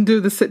we can do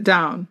the sit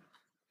down.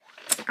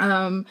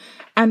 And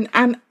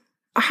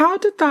how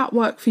did that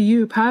work for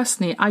you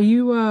personally? Are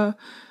you a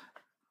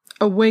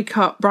wake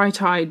up,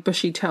 bright-eyed,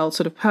 bushy-tailed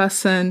sort of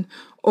person,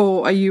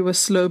 or are you a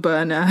slow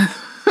burner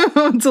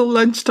until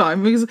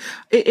lunchtime? Because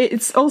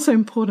it's also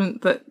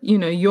important that,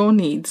 your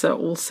needs are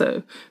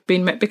also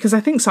being met, because I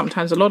think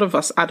sometimes a lot of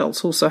us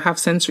adults also have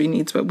sensory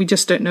needs, but we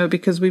just don't know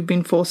because we've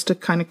been forced to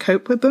kind of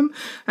cope with them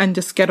and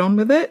just get on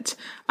with it.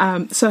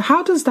 So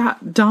how does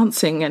that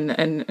dancing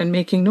and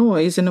making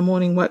noise in the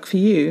morning work for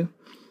you?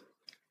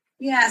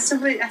 Yeah, so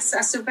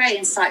that's a very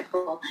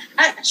insightful.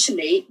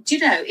 Actually, do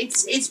you know,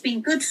 it's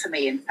been good for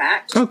me, in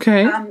fact.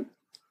 Okay.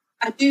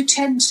 I do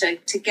tend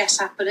to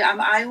get up, but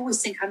I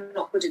always think I'm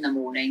not good in the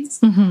mornings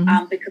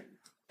because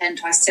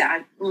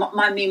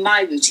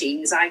my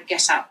routine is I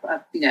get up,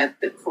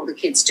 before the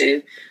kids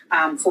do.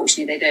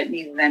 Fortunately, they don't,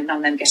 none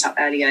of them get up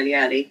early.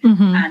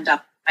 And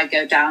I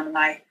go down and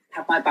I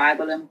have my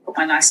Bible and put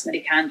my nice Millie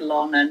candle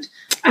on and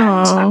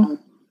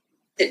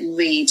sit and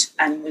read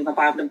my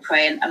Bible and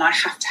pray, and I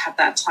have to have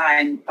that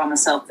time by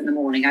myself in the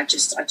morning. I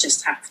just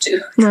have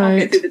to.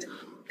 Right.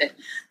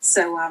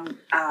 So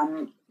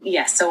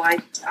so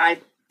I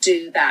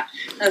do that.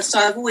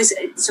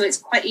 So it's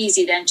quite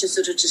easy then to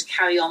sort of just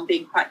carry on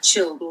being quite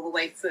chilled all the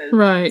way through.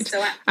 Right.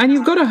 So and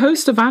you've got a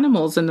host of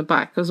animals in the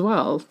back as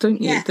well,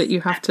 don't you? Yes, that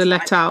you have to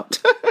let out.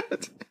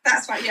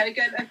 That's right. Yeah, we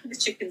go and open the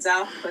chickens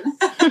up,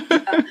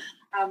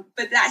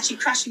 but actually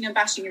crashing and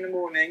bashing in the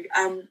morning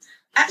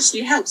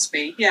actually helps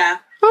me. Yeah.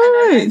 All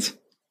right.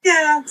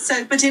 Yeah.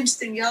 So, but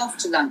interestingly,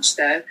 after lunch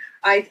though,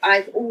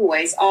 I've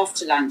always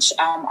after lunch,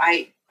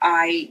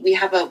 we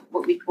have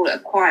what we call a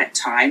quiet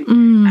time,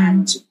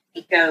 and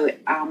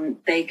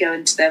they go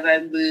into their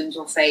own rooms,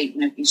 or if they've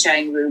been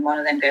sharing a room, one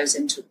of them goes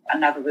into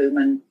another room,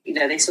 and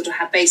they sort of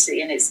have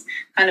basically, and it's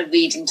kind of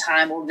reading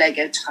time or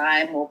Lego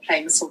time or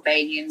playing with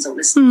Sylvanians or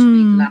listening to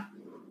people.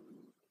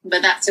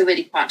 But that's a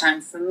really quiet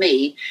time for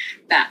me.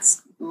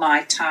 That's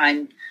my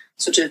time,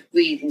 sort of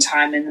breathing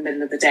time in the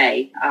middle of the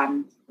day,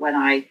 when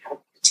I have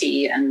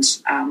tea and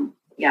and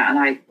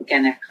I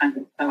kind of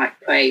like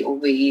pray or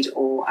read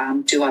or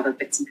do other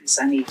bits and pieces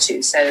I need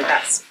to. So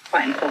that's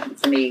quite important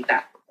for me,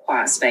 that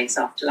quiet space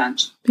after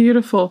lunch.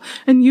 Beautiful.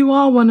 And you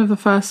are one of the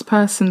first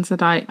persons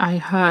that I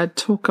heard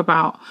talk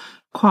about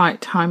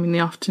quiet time in the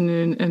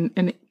afternoon,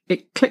 and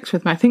it clicked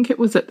with me. I think it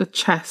was at the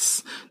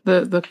Chess,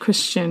 the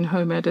Christian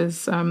Home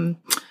Editors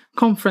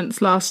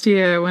conference last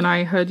year when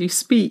I heard you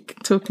speak,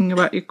 talking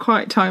about your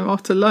quiet time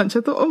after lunch.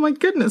 I thought, oh my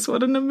goodness,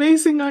 what an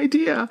amazing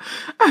idea.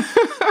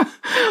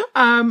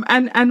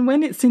 And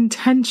when it's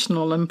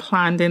intentional and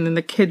planned in and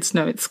the kids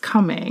know it's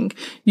coming,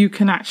 you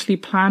can actually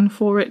plan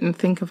for it and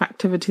think of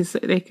activities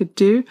that they could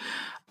do,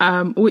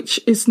 which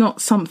is not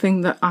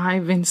something that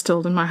I've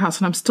instilled in my house,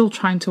 and I'm still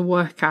trying to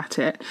work at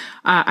it.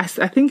 I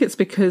think it's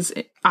because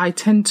I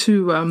tend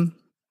to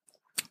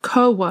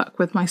co-work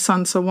with my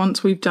son. So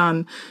once we've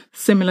done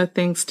similar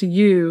things to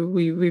you,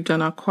 we've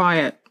done our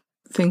quiet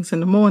things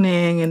in the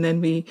morning, and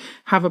then we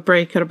have a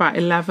break at about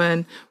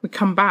 11. We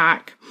come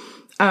back.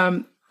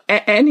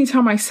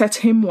 Anytime I set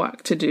him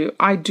work to do,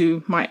 I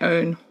do my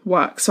own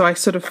work. So I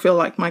sort of feel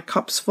like my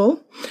cup's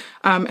full.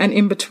 And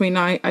in between,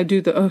 I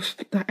do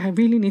I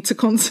really need to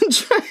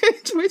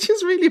concentrate, which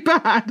is really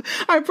bad.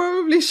 I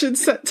probably should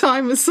set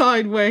time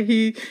aside where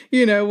he,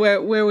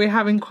 where we're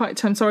having quiet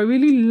time. So I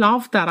really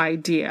love that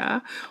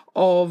idea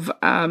of,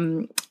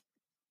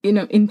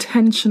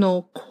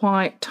 intentional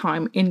quiet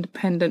time,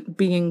 independent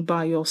being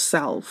by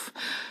yourself.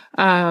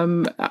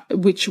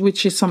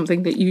 Which is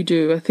something that you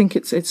do. I think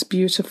it's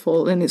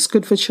beautiful, and it's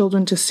good for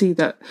children to see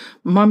that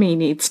mummy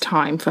needs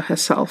time for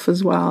herself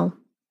as well.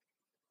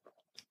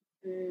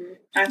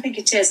 I think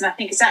it is, and I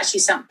think it's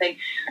actually something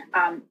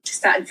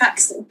that, in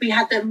fact, we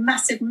had the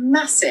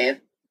massive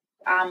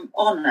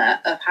honour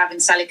of having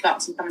Sally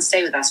Clarkson come and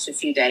stay with us for a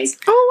few days.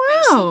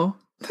 Oh wow,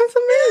 that's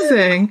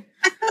amazing!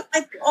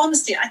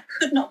 Honestly, I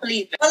could not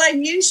believe it. Well, I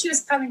knew she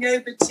was coming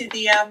over to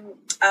the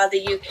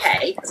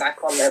UK because I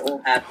follow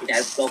all her,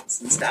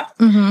 blogs and stuff.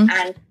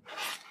 And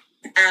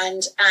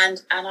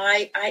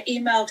I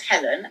emailed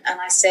Helen and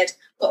I said,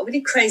 got a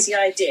really crazy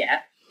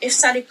idea. If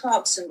Sally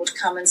Clarkson would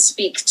come and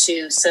speak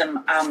to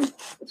some,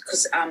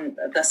 because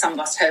the Some of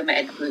Us Home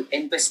Ed group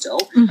in Bristol,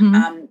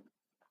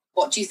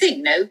 what do you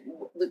think?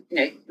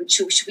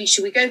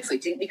 Should we go for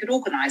it? Do you think we could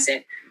organise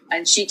it?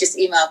 And she just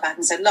emailed back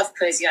and said, love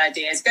crazy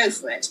ideas, go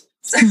for it.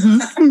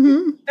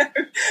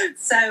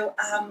 So,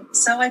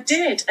 so I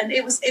did, and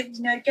it was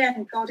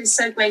again, God is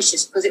so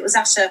gracious, because it was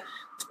at a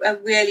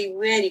really,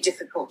 really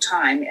difficult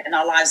time in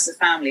our lives as a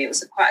family. It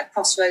was quite a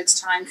crossroads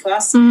time for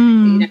us.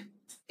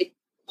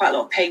 quite a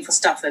lot of painful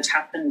stuff that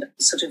happened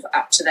sort of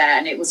up to there,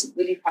 and it was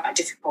really quite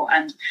difficult.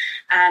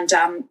 And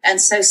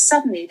so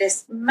suddenly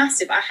this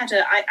massive,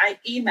 I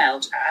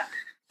emailed her.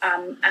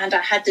 And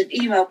I had an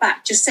email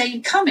back just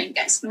saying "coming!"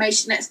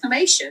 exclamation,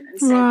 and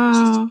saying,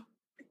 wow.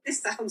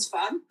 "This sounds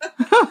fun."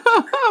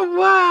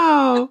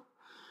 Wow,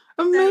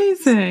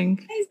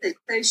 amazing.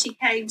 So she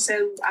came.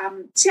 So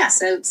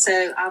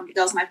the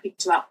girls and I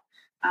picked her up.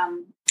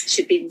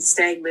 She'd been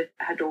staying with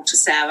her daughter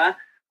Sarah.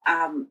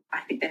 I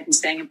think they'd been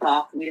staying in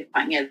Bath, and we lived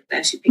quite near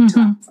there. She picked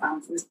her up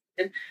from the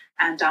city,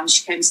 and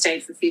she came and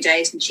stayed for a few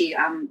days, and she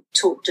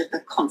talked at the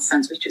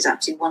conference, which was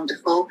absolutely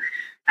wonderful,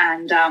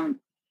 and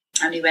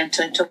we went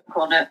and took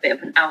on a bit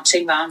of an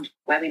outing round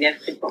where we live.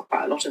 We've got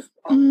quite a lot of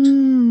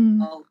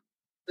old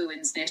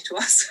ruins near to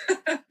us.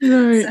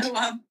 Right.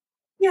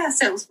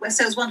 So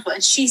it was wonderful.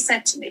 And she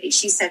said to me,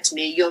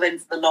 "You're in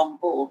for the long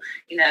haul,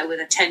 with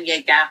a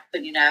 10-year gap,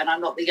 and and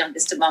I'm not the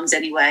youngest of mums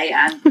anyway."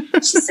 And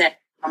she said,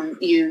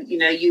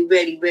 "You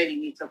really, really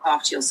need to look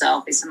after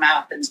yourself. It's a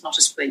marathon, it's not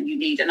a sprint. You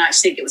need." And I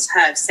actually think it was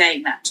her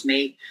saying that to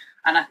me.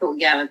 And I thought,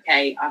 yeah,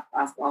 okay,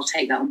 I'll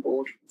take that on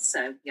board.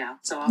 So yeah,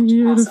 so I'll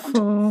pass it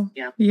on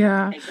to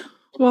yeah.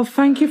 Well,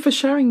 thank you for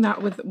sharing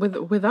that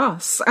with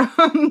us.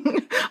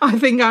 I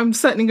think I'm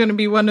certainly going to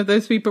be one of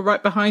those people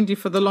right behind you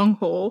for the long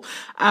haul.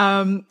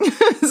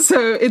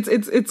 So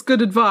it's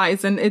good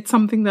advice, and it's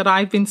something that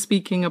I've been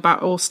speaking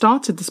about, or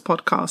started this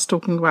podcast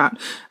talking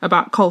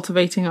about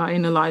cultivating our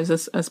inner lives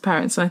as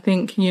parents. And I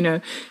think,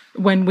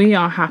 when we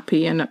are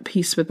happy and at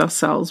peace with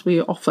ourselves, we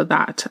offer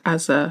that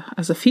as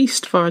a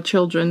feast for our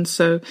children.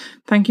 So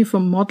thank you for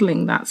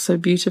modeling that so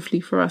beautifully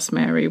for us,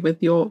 Mary,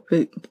 with your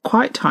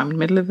quiet time in the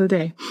middle of the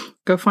day.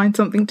 Go find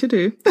something to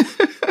do.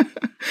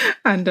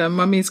 And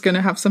mummy's going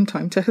to have some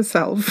time to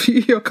herself.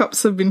 Your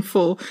cups have been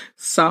full.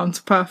 Sounds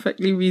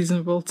perfectly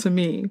reasonable to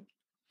me.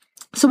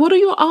 So what are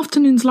your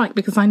afternoons like?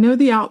 Because I know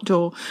the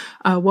outdoor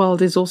world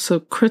is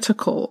also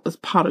critical as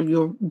part of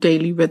your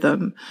daily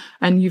rhythm,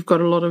 and you've got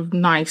a lot of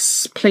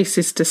nice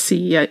places to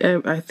see.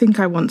 I think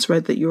I once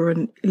read that you're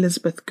an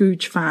Elizabeth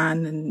Googe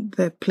fan, and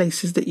the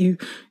places that you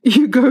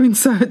go in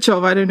search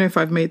of. I don't know if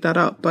I've made that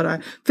up, but I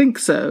think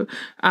so.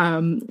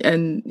 And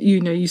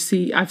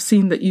I've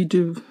seen that you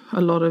do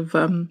a lot of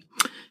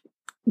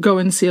go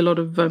and see a lot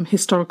of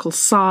historical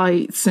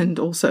sites and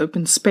also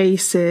open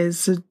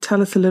spaces. So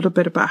tell us a little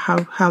bit about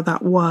how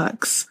that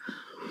works.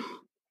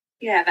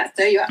 Yeah,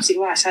 you're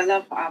absolutely right. I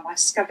love, I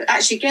discovered,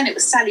 actually, again, it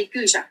was Sally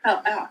Googe. I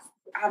felt,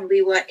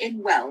 we were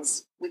in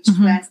Wells, which is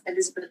where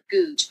Elizabeth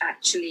Googe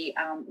actually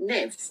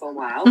lived for a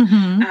while.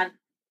 And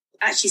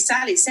actually,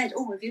 Sally said,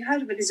 "Oh, have you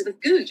heard of Elizabeth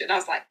Googe?" And I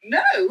was like,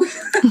 "No."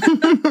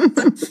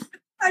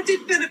 I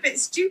did feel a bit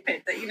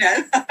stupid that,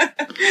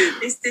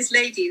 this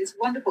lady, this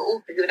wonderful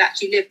author who had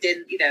actually lived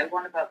in,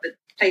 one of the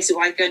places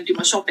where I go and do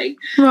my shopping.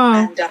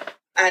 Wow.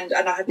 And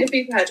I had never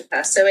even heard of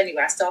her. So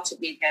anyway, I started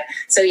reading her.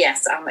 So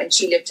yes, and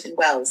she lived in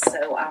Wells.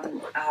 So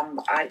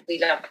we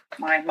love,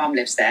 my mum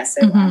lives there.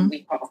 So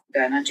we quite often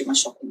go and I do my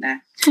shopping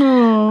there.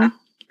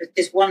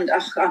 It's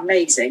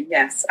amazing,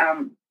 yes.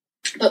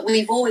 But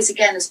we've always,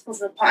 again, as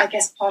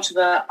part of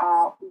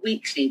our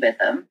weekly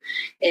rhythm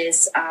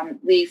is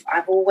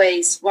I've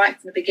always, right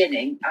from the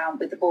beginning,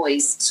 with the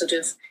boys, sort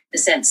of, in a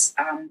sense,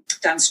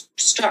 done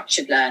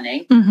structured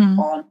learning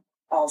on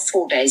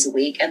 4 days a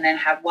week, and then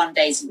have 1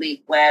 day a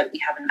week where we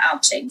have an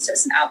outing. So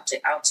it's an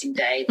outing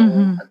day,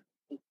 or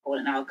we call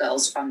it our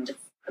girls' fun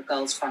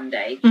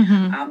day.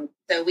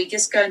 So we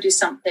just go and do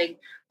something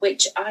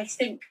which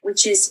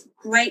is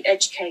great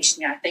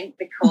education, I think,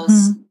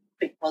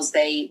 because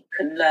they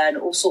can learn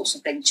all sorts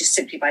of things just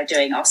simply by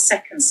doing. Our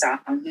second son,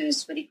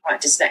 who's really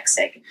quite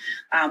dyslexic,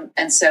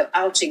 and so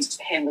outings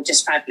for him were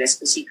just fabulous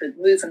because he could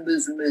move and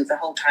move and move the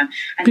whole time.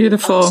 And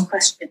beautiful. He asked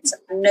questions.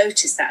 I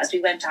noticed that as we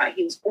went out,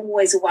 he was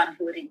always the one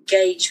who would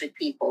engage with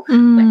people.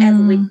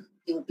 Wherever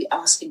he would be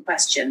asking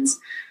questions,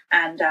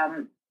 and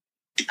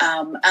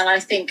I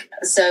think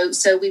so.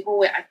 We've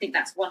always, I think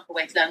that's a wonderful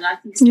way to learn. And I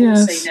think it's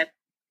also,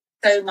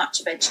 so much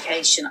of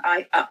education,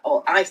 I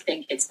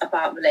think it's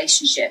about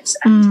relationships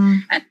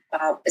and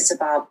it's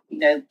about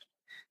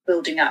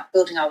building our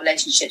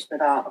relationships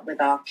with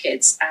our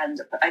kids,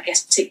 and I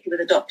guess particularly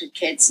with adopted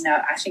kids.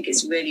 I think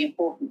it's really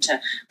important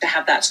to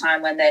have that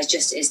time when there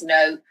just is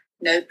no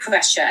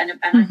pressure, and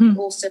I think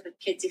also with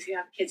kids, if you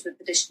have kids with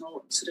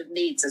additional sort of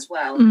needs as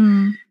well,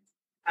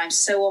 I'm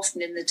so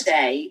often in the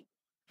day.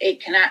 It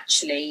can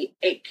actually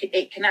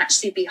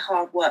be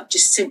hard work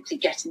just simply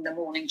getting the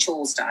morning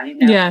chores done.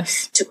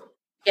 Yes. To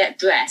get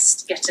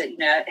dressed,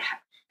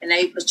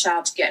 enable a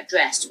child to get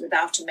dressed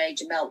without a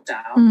major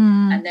meltdown,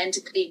 and then to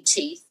clean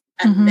teeth,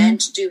 and then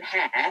to do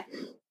hair.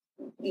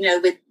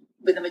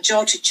 With the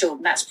majority of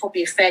children, that's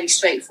probably a fairly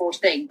straightforward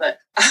thing. But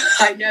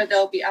I know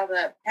there'll be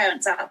other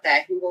parents out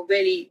there who will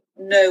really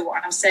know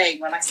what I'm saying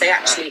when I say,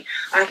 actually,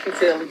 I can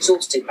feel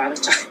exhausted by the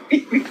time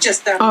we've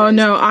just done. Oh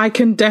no, I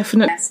can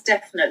definitely. Yes,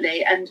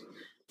 definitely. And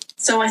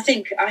so I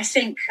think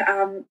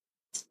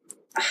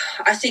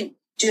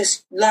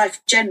just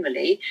life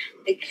generally,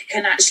 it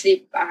can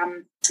actually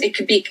it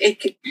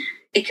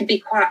can be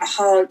quite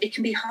hard. It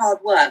can be hard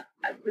work,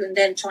 and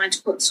then trying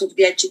to put sort of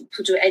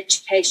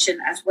education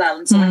as well.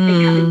 And so I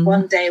think having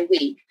 1 day a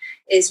week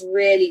is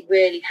really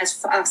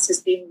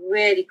has been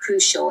really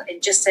crucial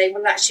in just saying,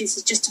 well, actually, this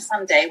is just a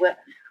fun day. We're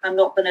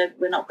not going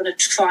to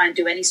try and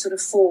do any sort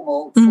of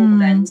formal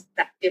ends.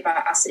 That'd be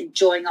about us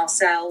enjoying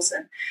ourselves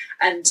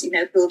and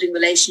building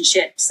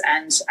relationships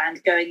and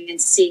going and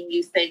seeing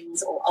new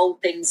things or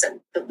old things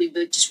that we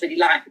would just really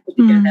like because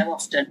we go there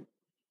often.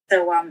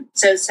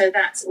 So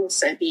that's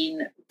also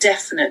been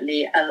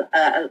definitely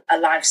a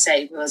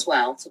lifesaver as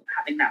well. So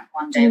having that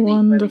 1 day a week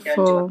where we go and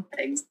do other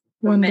things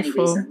for many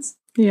reasons.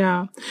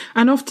 Yeah.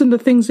 And often the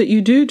things that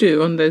you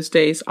do on those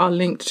days are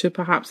linked to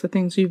perhaps the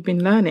things you've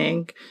been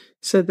learning,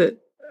 so that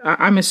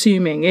I'm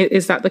assuming,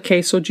 is that the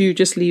case, or do you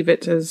just leave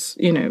it as,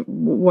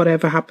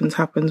 whatever happens,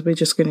 we're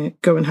just going to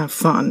go and have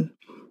fun?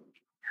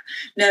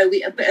 No,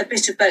 a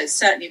bit of both,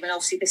 certainly. I mean,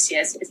 obviously this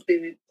year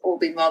we've all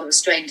been rather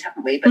restrained,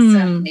 haven't we? But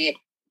certainly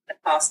the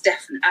past,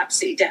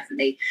 absolutely,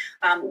 definitely.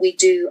 We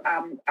do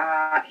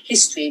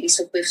history.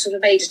 We've sort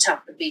of made it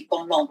up as we've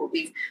gone along, but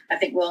I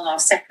think we're on our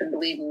second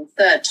or even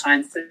third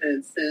time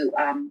through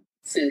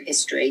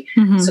history,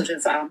 sort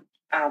of.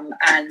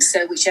 And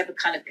so whichever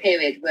kind of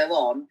period we're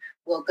on,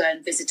 we'll go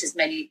and visit as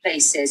many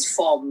places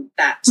from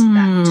that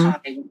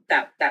time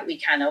that we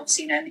can.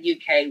 Obviously, in the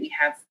UK,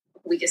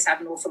 we just have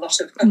an awful lot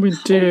of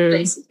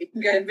places we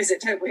can go and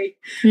visit, don't we?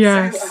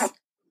 Yes.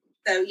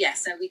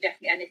 So we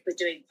definitely, and if we're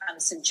doing kind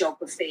of some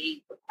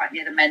geography, we're quite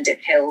near the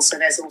Mendip Hills, so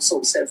there's all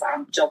sorts of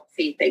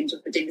geography things. If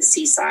we're doing the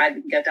seaside,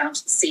 we can go down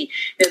to the sea.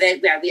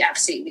 We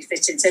absolutely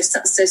fit in.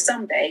 So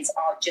some days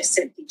are just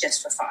simply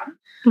just for fun,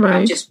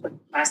 right? Just a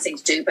nice thing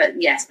to do. But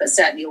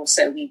certainly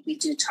also we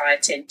do tie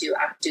it in, do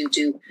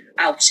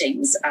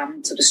outings,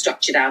 sort of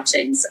structured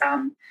outings,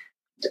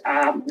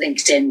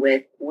 linked in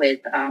with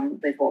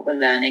what we're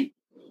learning.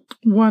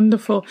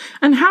 Wonderful.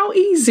 And how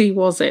easy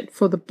was it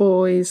for the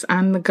boys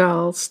and the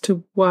girls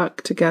to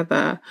work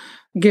together,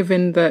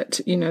 given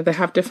that, they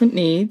have different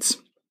needs,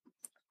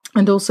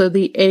 and also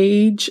the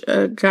age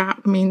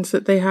gap means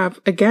that they have,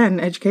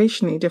 again,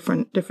 educationally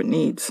different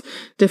needs,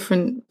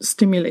 different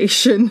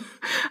stimulation.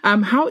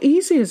 How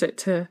easy is it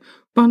to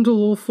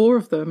bundle all four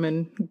of them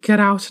and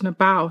get out and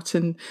about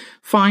and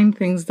find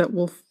things that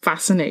will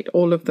fascinate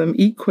all of them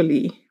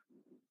equally?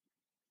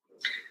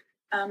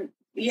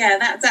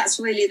 That's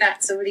a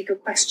really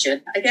good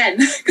question. Again,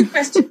 good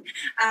question.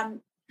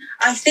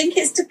 I think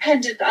it's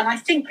dependent, and I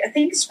think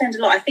it's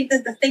dependent a lot. I think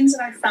that the things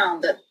that I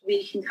found that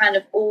we can kind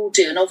of all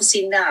do, and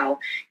obviously now,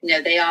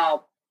 they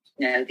are,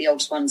 the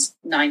oldest one's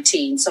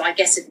 19. So I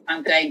guess if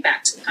I'm going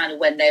back to kind of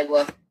when they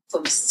were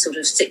from sort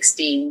of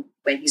 16,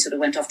 when he sort of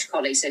went off to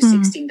college, so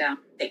 16 down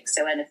to 6.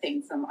 So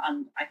anything from,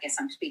 I guess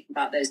I'm speaking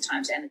about those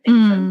times,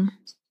 anything from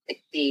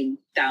 16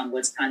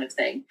 downwards kind of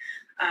thing.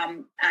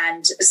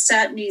 And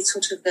certainly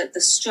sort of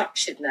the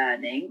structured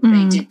learning,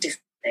 they did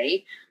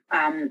differently.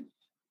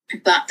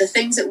 But the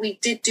things that we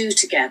did do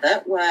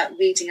together were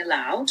reading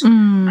aloud.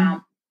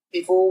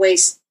 We've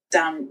always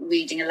done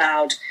reading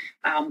aloud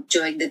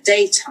during the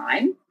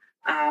daytime,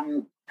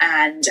 and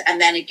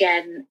then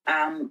again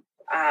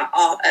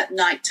at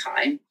night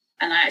time.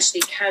 And I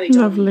actually carried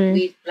on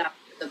reading aloud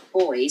with the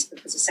boys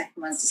because the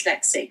second one's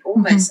dyslexic,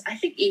 almost, I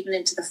think, even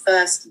into the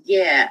first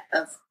year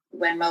of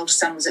when my oldest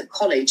son was at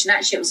college. And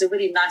actually it was a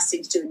really nice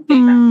thing to do when he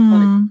came back from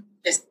college.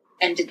 Just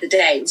ended the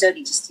day. It was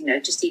only just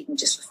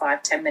for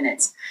 5-10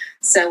 minutes.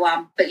 So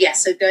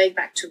so going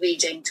back to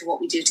reading, to what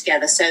we do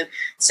together. So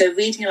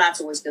reading aloud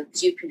is always good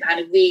because you can kind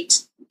of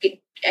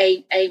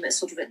aim at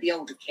sort of at the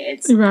older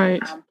kids.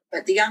 Right.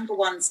 But the younger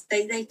ones,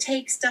 they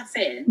take stuff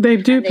in. They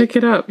do pick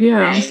it up,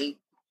 yeah.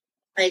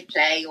 They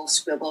play or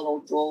scribble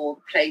or draw or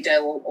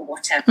Play-Doh or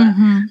whatever.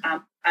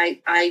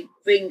 I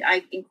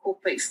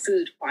incorporate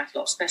food quite a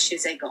lot, especially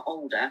as they got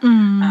older.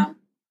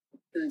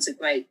 Food's a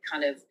great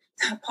kind of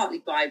partly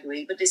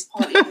bribery, but it's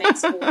partly it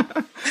makes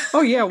more.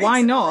 Oh yeah,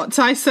 why not?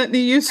 I certainly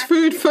use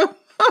food for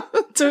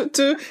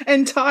to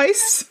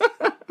entice.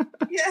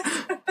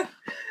 Yes,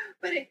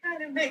 but it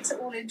kind of makes it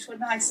all into a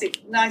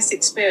nice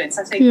experience.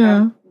 I think.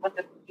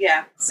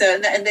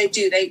 So and they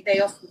do. They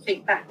often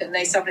think back and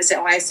they sometimes say,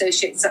 "Oh, I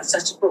associate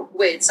such a book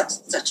with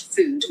such a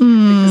food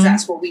because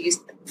that's what we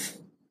used to."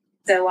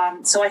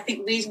 So I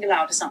think reading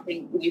aloud is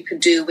something you can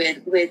do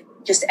with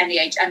just any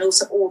age, and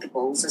also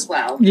audibles as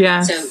well.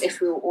 Yeah. So if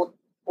we were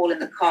all in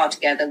the car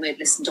together, we'd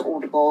listen to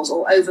audibles,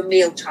 or over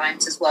meal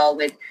times as well.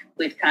 We'd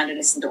kind of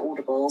listen to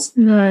audibles.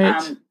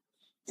 Right.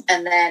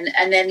 And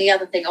then the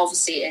other thing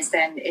obviously is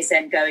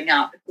then going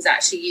out, because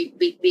actually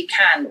we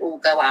can all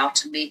go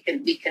out and we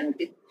can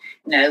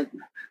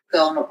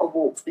go on a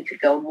walk. We could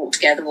go and walk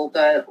together, or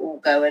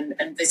go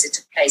and visit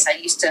a place.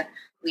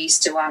 We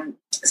used to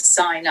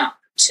sign up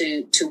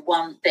to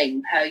one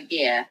thing per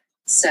year.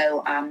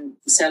 So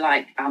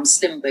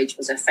Slimbridge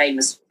was a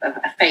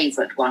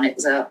favourite one. It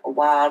was a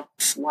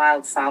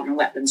wildfowl and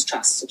wetlands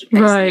trust sort of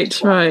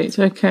place. Right,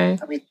 okay.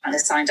 And we kind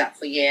of signed up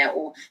for a year.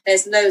 Or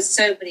there's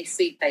so many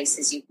free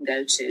places you can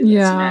go to.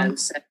 Yeah.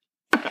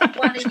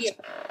 One a year.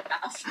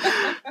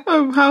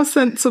 Oh, how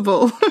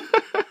sensible.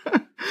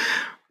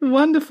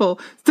 Wonderful.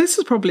 This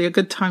is probably a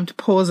good time to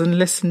pause and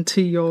listen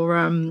to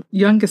your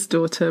youngest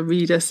daughter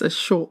read us a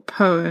short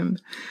poem.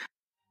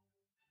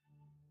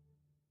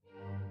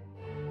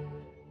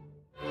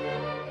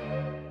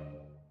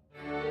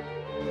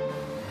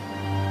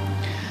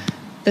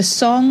 The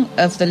Song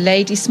of the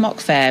Lady Smock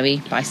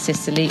Fairy by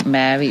Cicely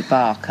Mary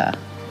Barker.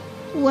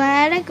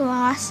 Where the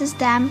grass is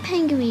damp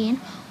and green,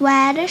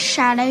 where the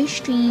shallow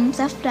streams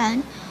are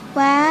flown,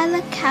 where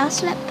the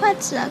cowslip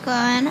buds are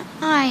growing,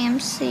 I am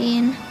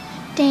seen.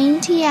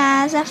 Dainty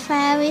as a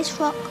fairy's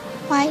frock,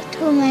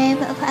 white or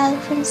mauve of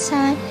elfin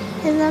sewn,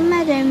 is a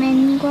meadow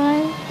maiden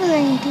grown, the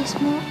lady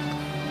smock.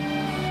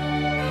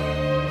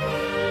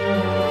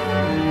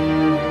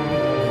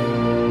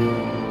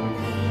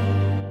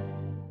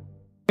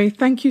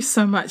 Thank you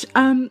so much.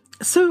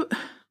 So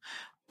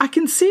I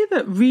can see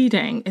that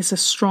reading is a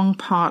strong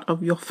part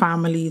of your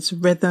family's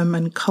rhythm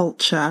and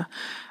culture.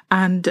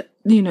 And,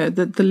 you know,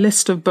 the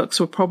list of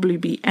books will probably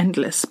be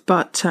endless,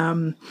 but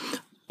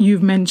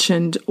you've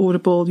mentioned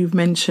Audible, you've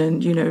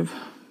mentioned, you know,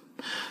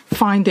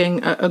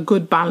 finding a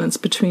good balance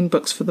between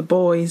books for the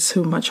boys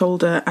who are much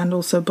older and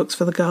also books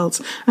for the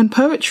girls, and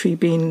poetry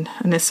being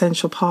an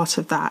essential part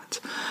of that.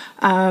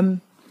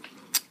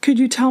 Could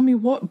you tell me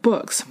what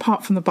books,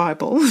 apart from the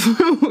Bible,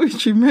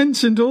 which you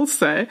mentioned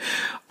also,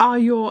 are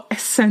your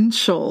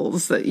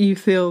essentials that you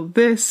feel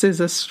this is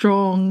a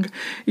strong,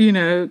 you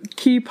know,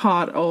 key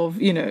part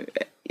of, you know,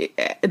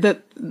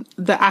 the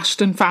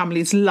Ashton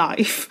family's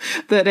life,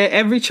 that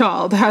every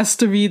child has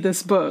to read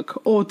this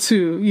book or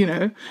two, you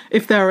know,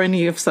 if there are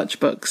any of such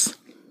books?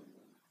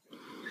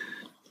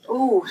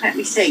 Oh, let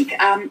me think.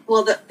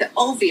 Well, the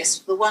obvious,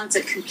 the ones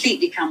that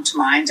completely come to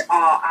mind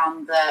are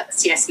the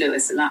C.S.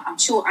 Lewis, and I'm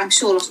sure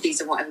a lot of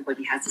these are what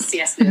everybody has. The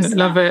C.S. Lewis,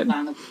 love it.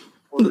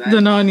 The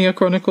Narnia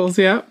Chronicles,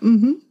 yeah.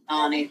 Mm-hmm.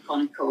 Narnia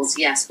Chronicles,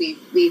 yes, we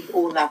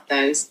all love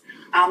those.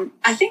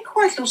 I think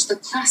quite a lot of the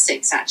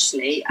classics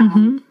actually.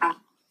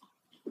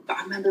 But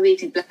I remember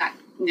reading Black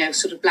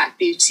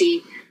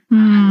Beauty,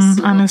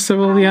 Anna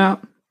Sewell, yeah.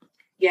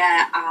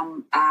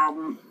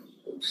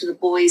 For the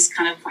boys,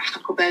 kind of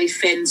Huckleberry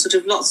Finn, sort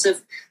of lots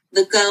of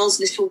the girls,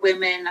 Little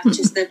Women.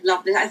 They've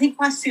loved it. I think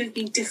quite a few have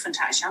been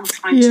different, actually. I'm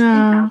trying to think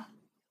now.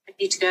 I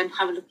need to go and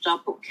have a look at our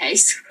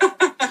bookcase.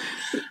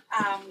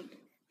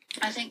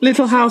 I think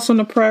Little House on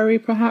the Prairie,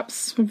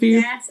 perhaps, have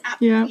you?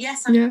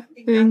 Yes, I'm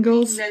reading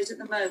those at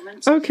the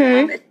moment.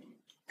 Okay.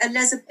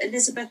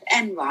 Elizabeth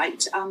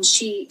Enright,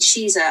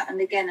 she's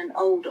and again an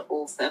older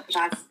author, but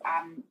I've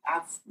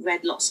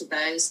read lots of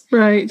those.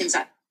 Right. Things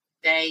like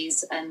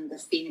Days and The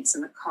Phoenix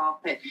and the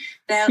Carpet.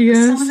 Some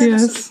of them are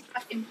sort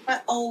of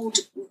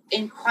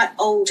in quite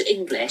old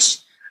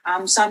English.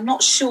 So I'm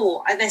not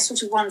sure. They're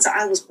sort of ones that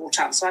I was brought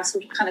up, so I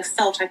sort of kind of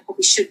felt I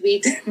probably should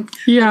read them.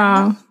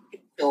 Yeah.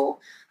 Sure.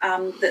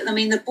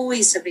 The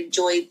boys have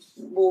enjoyed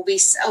more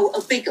recent.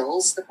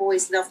 Biggles. The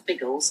boys love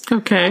Biggles.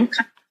 Okay.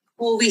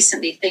 More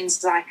recently,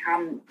 things like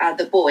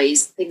the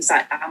boys, things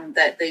like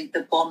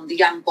the Bond, the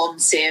Young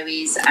Bond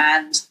series,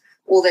 and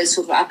all those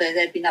sort of other.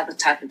 There've been other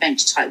type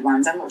adventure type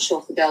ones. I'm not sure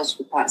if the girls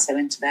were quite so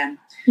into them.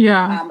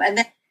 Yeah. And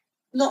then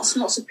lots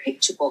and lots of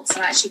picture books,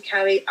 and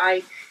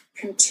I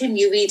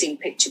continue reading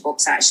picture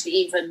books actually,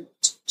 even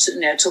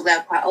till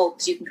they're quite old,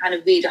 because you can kind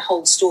of read a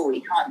whole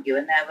story, can't you?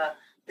 And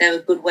they're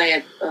a good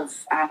way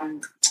of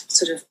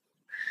sort of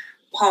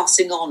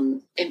passing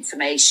on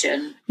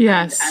information.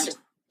 Yes. And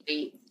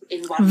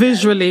in one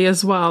visually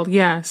as well.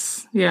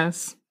 Yes.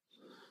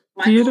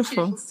 My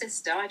beautiful little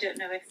sister, I don't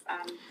know if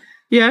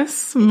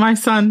yes, my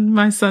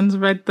son's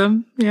read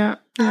them. Yeah.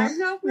 I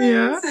love those.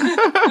 Yeah.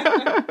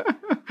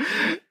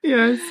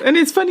 Yes. And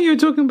it's funny you're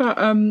talking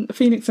about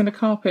Phoenix and the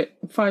Carpet,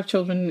 5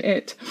 Children in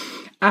It.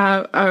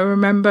 I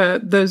remember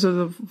those are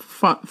the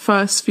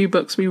first few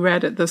books we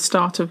read at the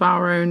start of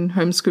our own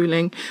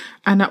homeschooling.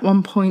 And at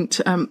one point,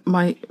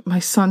 my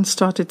son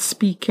started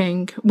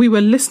speaking. We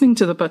were listening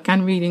to the book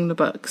and reading the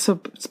book.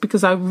 So it's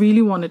because I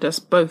really wanted us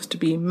both to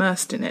be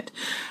immersed in it.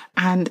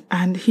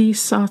 And he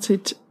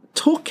started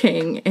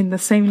talking in the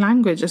same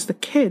language as the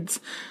kids.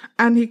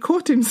 And he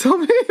caught himself.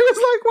 He was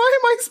like, why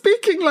am I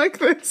speaking like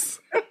this?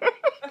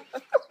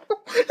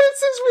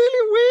 This is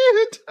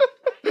really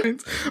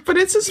weird. But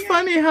it's just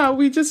funny how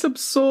we just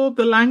absorb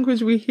the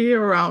language we hear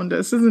around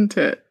us, isn't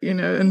it?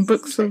 And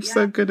books are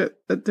so good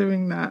at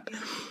doing that.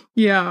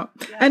 Yeah.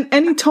 And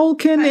any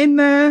Tolkien in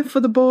there for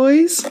the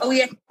boys? Oh,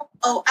 yeah.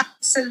 Oh,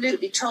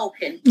 absolutely.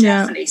 Tolkien.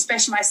 Definitely.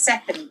 Especially my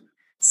second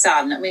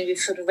son. I mean, we've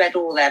sort of read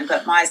all them,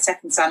 but my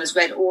second son has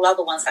read all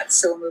other ones like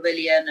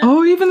Silmarillion.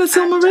 Even the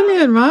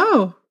Silmarillion.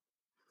 Wow.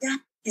 Yeah.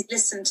 He's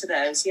listened to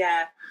those.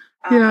 Yeah.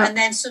 And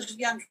then sort of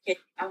younger kids,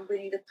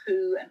 Winnie the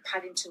Pooh and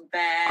Paddington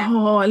Bear.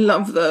 Oh, I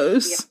love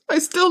those. Yeah. I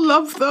still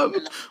love them.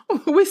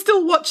 We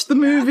still watch the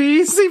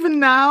movies even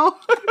now.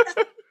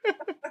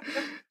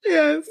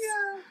 Yes.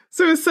 Yeah.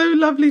 So it's so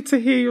lovely to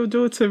hear your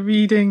daughter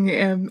reading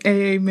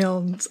A.A.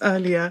 Milne's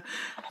earlier.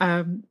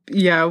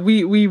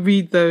 We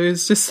read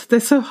those. Just they're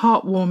so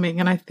heartwarming,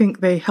 and I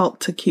think they help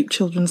to keep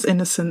children's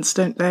innocence,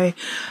 don't they?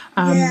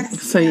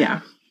 Yes,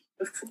 yeah.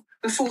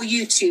 Before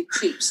YouTube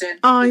creeps in.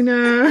 I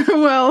know.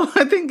 Well,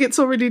 I think it's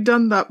already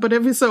done that, but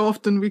every so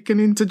often we can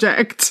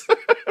interject.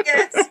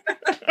 Yes.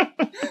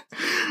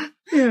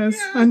 Yes,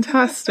 yeah.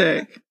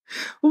 Fantastic.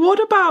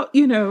 What about,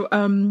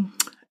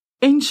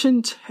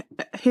 ancient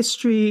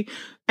history,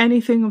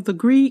 anything of the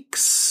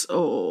Greeks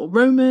or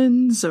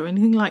Romans or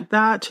anything like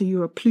that? Are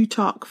you a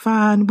Plutarch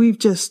fan? We've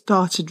just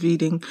started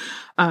reading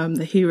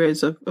the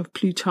heroes of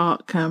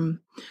Plutarch.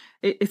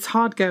 It's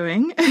hard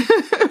going.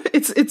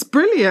 It's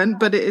brilliant,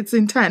 but it's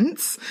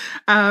intense.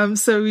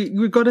 So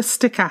we've got to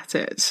stick at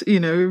it. We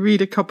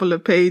read a couple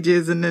of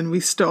pages and then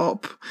we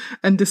stop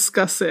and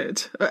discuss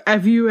it.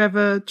 Have you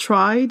ever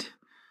tried?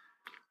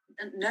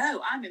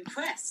 No, I'm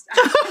impressed.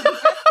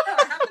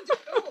 I haven't at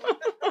all.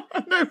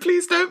 No,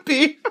 please don't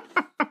be.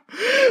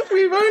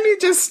 We've only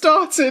just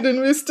started and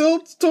we're still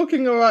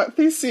talking about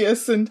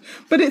Theseus,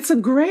 but it's a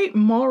great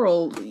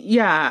moral,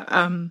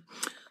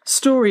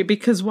 story,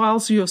 because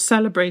whilst you're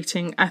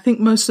celebrating, I think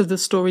most of the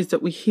stories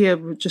that we hear,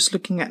 we're just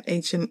looking at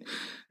ancient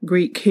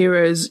Greek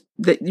heroes,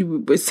 that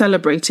you were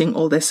celebrating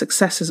all their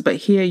successes, but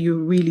here you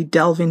really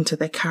delve into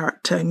their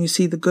character and you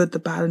see the good, the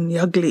bad, and the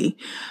ugly.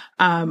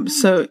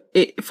 So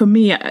for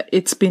me,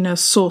 it's been a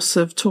source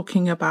of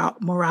talking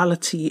about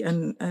morality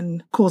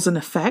and cause and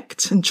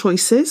effect and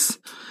choices.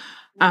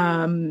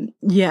 So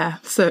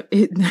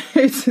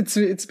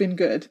it's been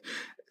good.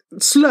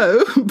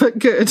 Slow, but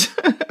good.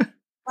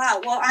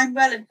 Wow, well, I'm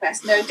well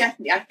impressed. No,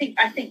 definitely. I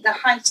think the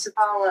height of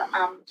our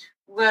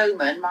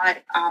Roman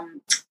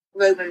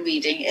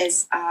reading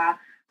is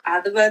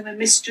the Roman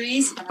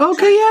mysteries.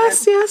 Okay,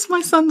 yes,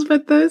 my son's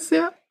read those,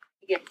 yeah.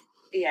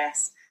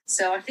 Yes.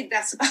 So I think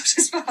that's about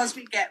as far as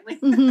we get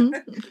with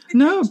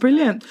No,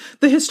 brilliant.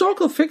 The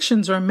historical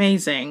fictions are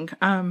amazing.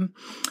 And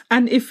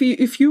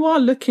if you are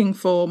looking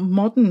for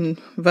modern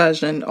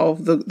version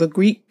of the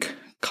Greek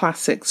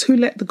classics, Who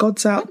Let the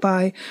Gods Out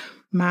by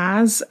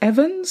Maz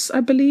Evans,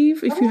 I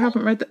believe, if you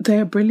haven't read that,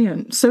 they're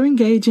brilliant. So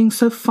engaging,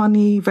 so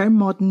funny, very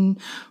modern.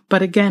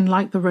 But again,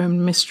 like the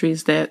Roman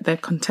mysteries, they're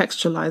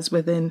contextualized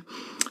within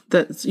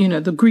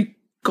the Greek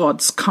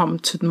gods come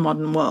to the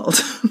modern world.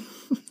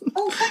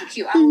 Oh, thank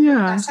you. I'll put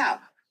that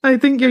out. I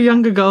think your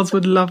younger girls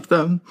would love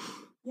them.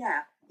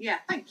 Yeah,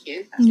 thank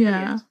you. That's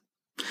brilliant.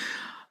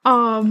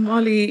 Oh,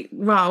 Molly,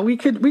 wow, we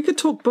could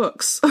talk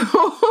books.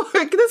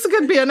 This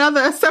could be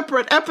another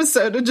separate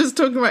episode of just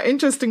talking about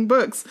interesting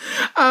books.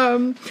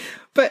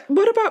 But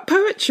what about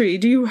poetry?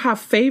 Do you have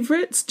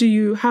favorites?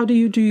 How do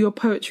you do your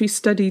poetry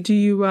study? Do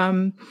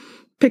you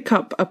pick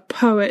up a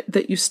poet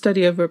that you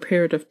study over a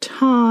period of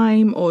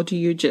time, or do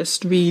you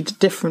just read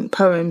different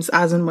poems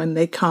as and when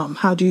they come?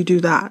 How do you do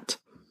that?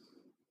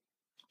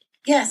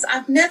 Yes,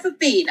 I've never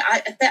been.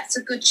 That's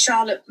a good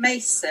Charlotte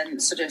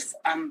Mason sort of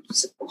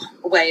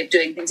way of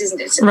doing things,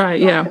 isn't it? Right,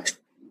 yeah.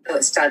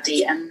 Poet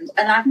study, and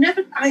I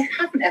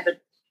haven't ever.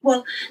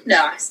 Well,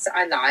 no,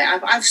 I lie.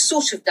 I've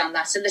sort of done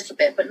that a little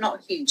bit, but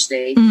not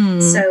hugely.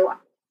 So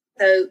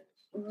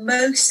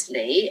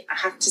mostly, I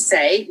have to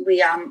say,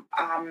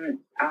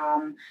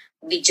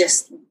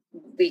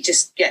 we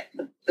just get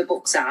the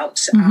books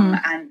out,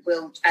 and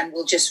we'll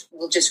just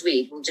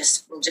read. We'll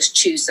just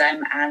choose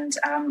them, and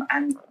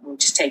we'll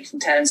just take some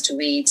turns to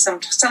read.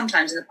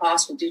 Sometimes in the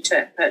past we'll do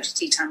poetry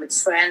tea time with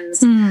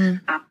friends.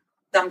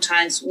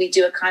 Sometimes we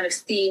do a kind of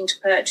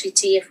themed poetry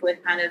tea if we're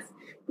kind of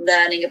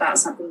learning about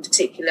something in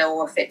particular,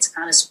 or if it's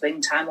kind of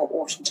springtime or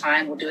autumn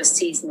time, we'll do a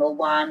seasonal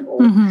one. Or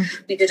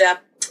we did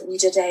a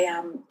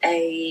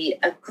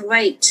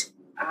great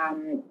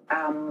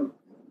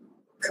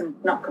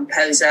not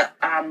composer,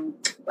 a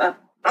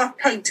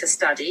painter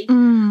study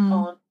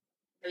on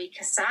Mary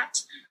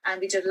Cassatt, and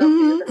we did a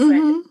lovely with a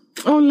friend.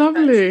 Oh,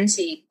 lovely!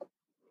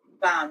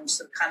 Found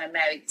some kind of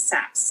Mary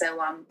Cassatt, so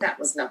that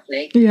was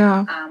lovely.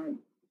 Yeah.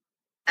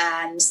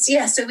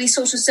 So we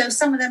so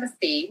some of them are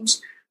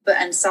themed,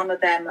 and some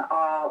of them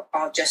are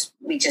just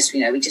we just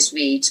read.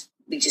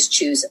 We just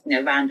choose,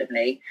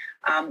 randomly.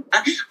 To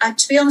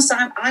be honest,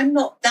 I'm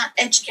not that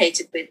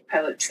educated with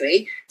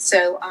poetry,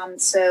 so I'm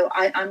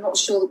not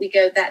sure that we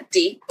go that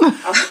deep.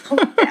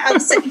 I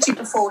was saying to you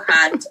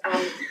beforehand.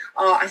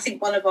 I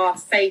think one of our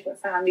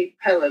favourite family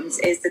poems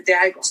is "The Day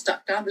I Got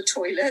Stuck Down the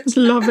Toilet."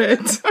 Love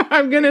it.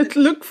 I'm going to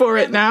look for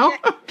it now.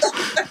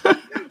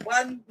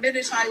 One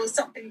minute I was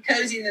something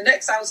cosy, and the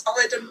next I was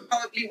horrid and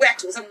probably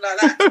wet or something like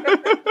that.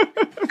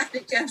 And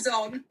it goes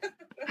on.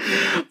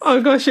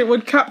 Oh gosh, it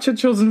would capture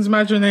children's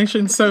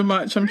imagination so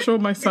much. I'm sure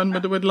my son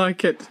would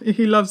like it.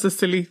 He loves the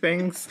silly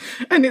things,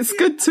 and it's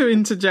good to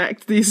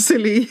interject these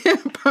silly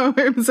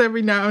poems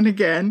every now and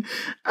again.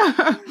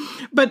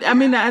 But I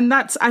mean, and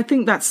I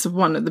think that's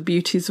one of the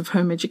beauties of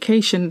home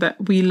education,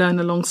 that we learn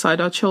alongside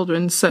our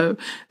children. So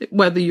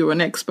whether you're an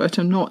expert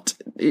or not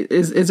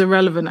is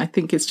irrelevant. I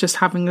think it's just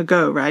having a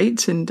go,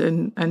 right? And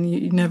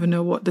you never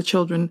know what the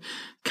children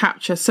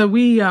capture. So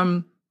we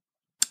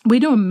we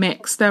do a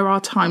mix. There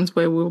are times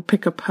where we'll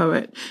pick a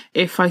poet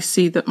if I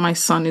see that my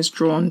son is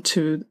drawn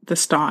to the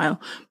style.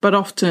 But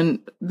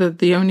often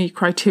the only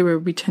criteria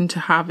we tend to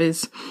have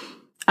is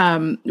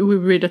we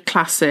read a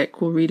classic,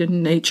 we'll read a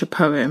nature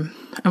poem,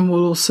 and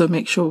we'll also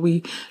make sure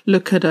we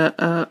look at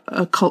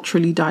a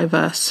culturally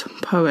diverse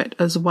poet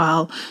as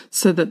well,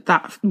 so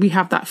that we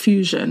have that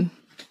fusion.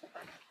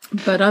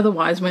 But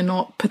otherwise, we're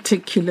not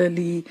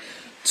particularly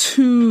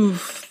too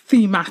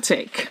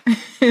thematic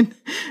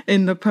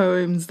in the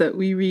poems that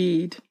we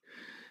read.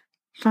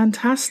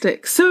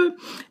 Fantastic. So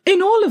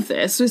in all of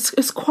this,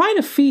 it's quite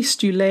a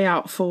feast you lay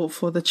out for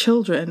the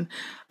children.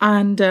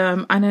 And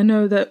I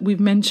know that we've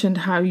mentioned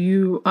how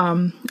you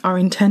are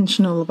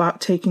intentional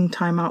about taking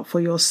time out for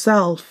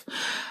yourself.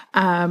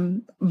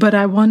 But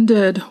I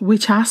wondered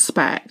which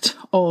aspect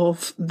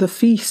of the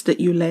feast that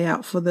you lay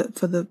out for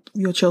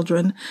your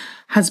children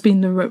has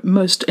been the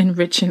most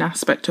enriching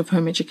aspect of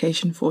home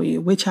education for you.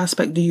 Which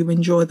aspect do you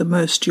enjoy the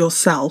most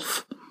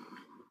yourself?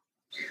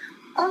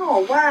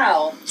 Oh,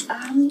 wow.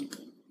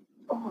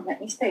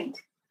 Let me think.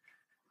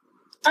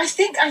 I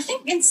think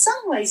in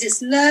some ways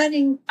it's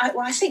learning.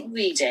 I think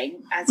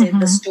reading, as in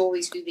the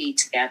stories we read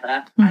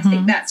together. I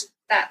think that's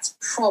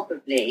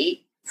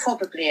probably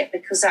it,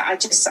 because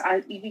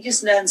we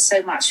just learn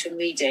so much from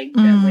reading,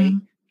 don't we?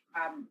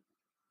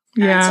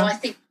 And so I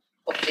think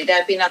probably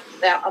there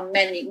are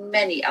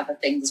many other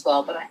things as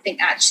well. But I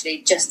think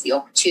actually just the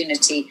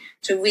opportunity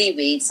to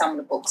reread some of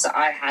the books that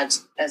I had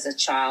as a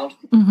child,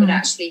 but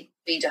actually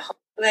read a whole.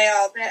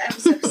 They're ever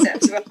so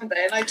perceptive, aren't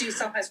they? And I do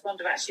sometimes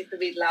wonder actually if they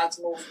read aloud's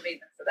more for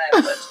me than for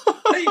them.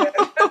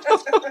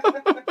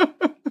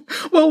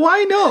 But Well,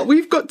 why not?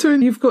 You've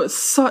got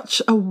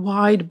such a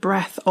wide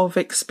breadth of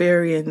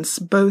experience,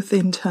 both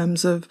in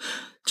terms of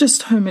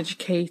just home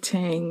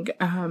educating,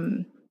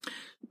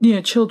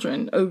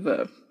 children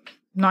over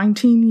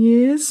 19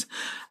 years,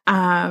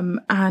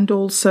 and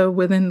also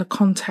within the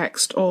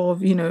context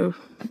of,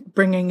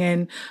 bringing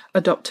in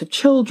adopted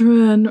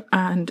children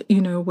and,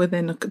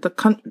 within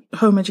the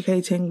home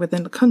educating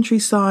within the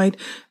countryside,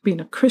 being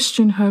a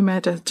Christian home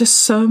ed, just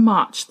so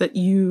much that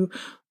you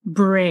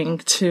bring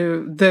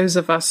to those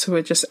of us who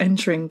are just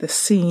entering the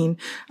scene.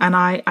 And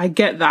I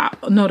get that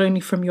not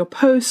only from your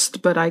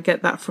post, but I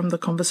get that from the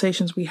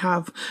conversations we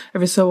have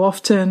every so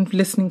often,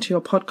 listening to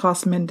your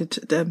podcast, Mended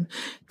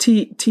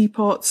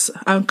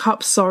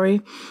Cups.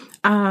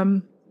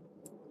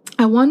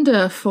 I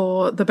wonder,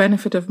 for the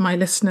benefit of my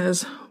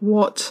listeners,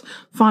 what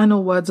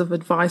final words of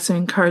advice or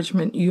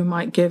encouragement you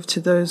might give to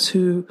those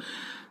who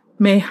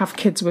may have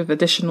kids with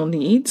additional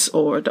needs,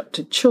 or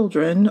adopted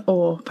children,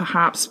 or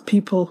perhaps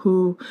people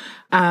who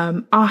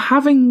are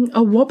having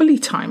a wobbly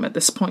time at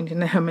this point in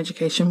their home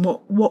education.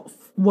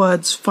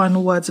 What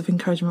final words of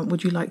encouragement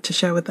would you like to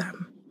share with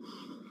them?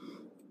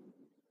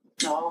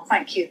 Oh,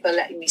 thank you for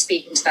letting me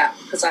speak into that,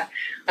 because I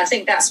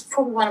think that's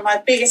probably one of my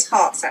biggest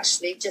hearts,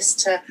 actually, just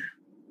to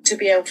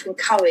be able to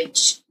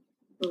encourage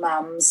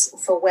mums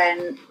for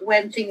when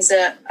things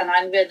are, and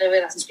I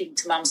realise I'm speaking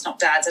to mums, not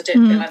dads. I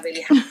don't feel I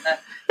really have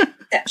the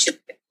perception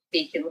of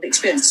speaking, or the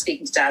experience of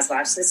speaking to dads'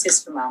 lives. So this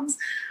is for mums.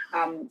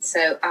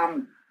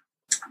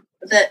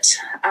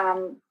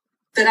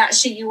 That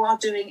actually you are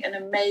doing an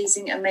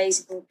amazing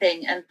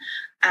thing,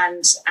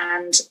 and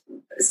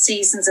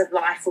seasons of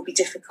life will be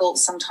difficult.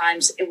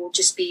 Sometimes it will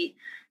just be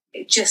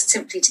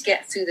simply to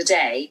get through the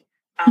day.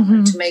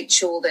 And to make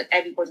sure that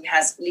everybody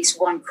has at least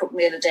one cooked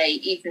meal a day,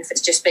 even if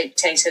it's just baked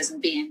potatoes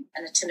and bean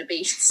and a tin of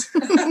beans.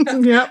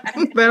 Yeah,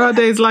 there are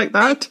days like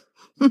that.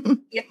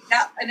 Yeah,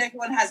 and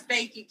everyone has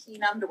vaguely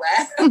clean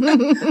underwear, even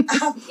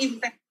if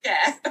they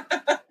share.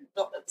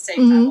 Not at the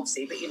same time,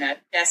 obviously, but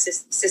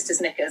sisters'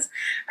 knickers,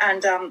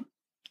 and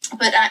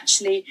but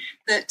actually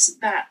that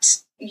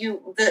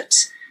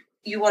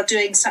you are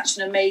doing such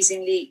an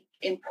amazingly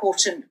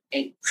important,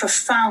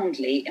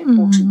 profoundly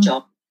important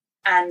job.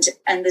 And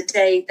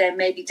there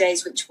may be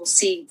days which will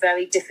seem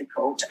very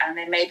difficult, and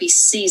there may be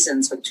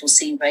seasons which will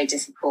seem very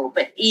difficult.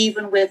 But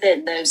even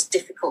within those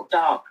difficult,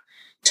 dark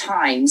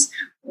times,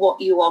 what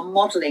you are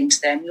modelling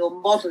to them, you're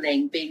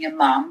modelling being a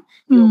mum,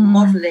 you're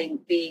modelling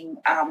being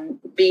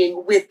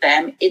with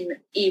them,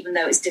 even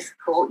though it's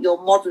difficult.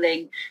 You're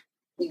modelling,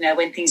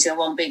 when things go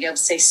wrong, being able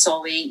to say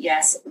sorry,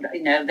 yes,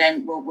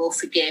 then we'll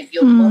forgive.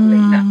 You're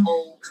modelling that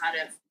whole kind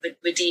of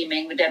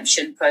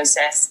redemption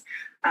process.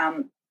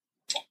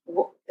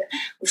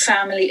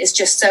 Family is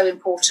just so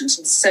important,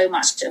 and so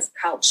much of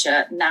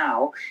culture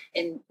now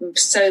in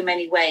so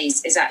many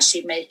ways is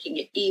actually making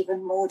it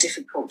even more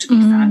difficult to be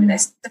family.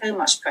 There's so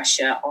much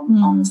pressure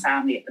on the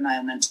family at the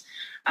moment,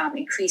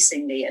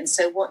 increasingly, and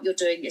so what you're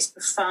doing is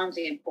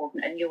profoundly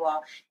important, and you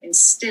are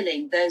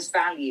instilling those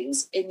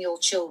values in your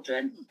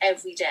children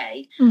every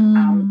day,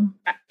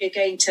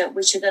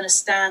 which are going to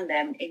stand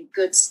them in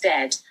good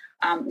stead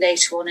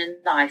later on in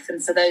life.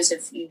 And for those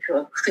of you who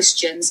are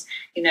Christians,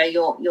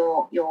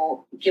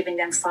 you're giving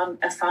them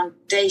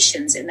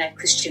foundations in their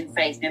Christian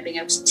faith, being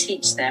able to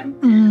teach them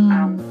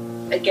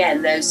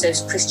again those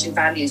Christian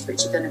values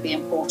which are going to be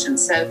important.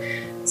 So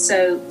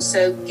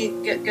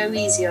go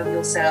easy on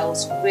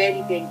yourselves,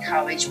 really be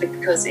encouraged,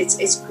 because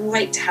it's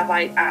great to have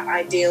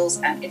ideals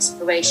and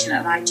inspiration.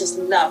 And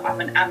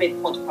I'm an avid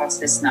podcast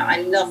listener.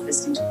 I love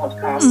listening to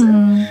podcasts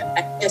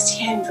and just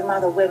hearing from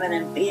other women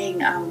and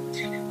being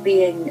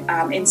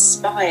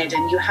inspired.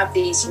 And you have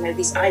these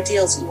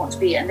ideals that you want to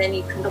be, and then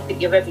you can look at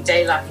your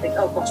everyday life and think,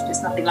 oh gosh,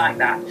 there's nothing like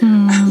that.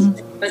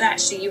 But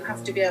actually you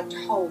have to be able to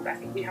hold, I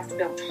think we have to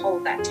be able to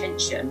hold that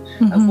tension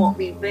of what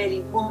we really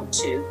want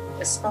to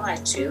aspire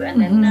to,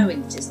 and then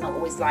knowing that it's not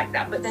always like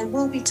that, but there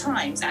will be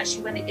times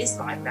actually when it is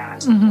like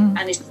that, and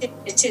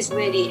it is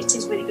really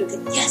good to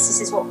think, yes, this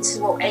is what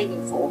we're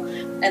aiming for,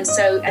 and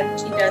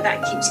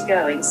that keeps you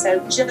going.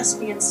 So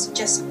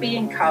just be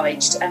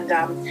encouraged, and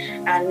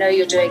know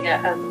you're doing a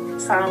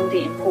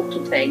profoundly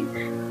important thing,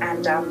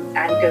 and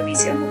go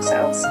easy on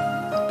yourselves.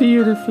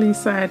 Beautifully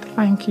said.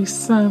 Thank you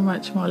so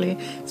much, Molly.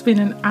 It's been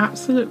an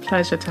absolute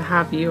pleasure to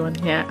have you on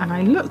here, and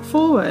I look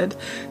forward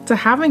to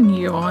having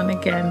you on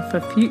again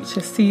for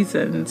future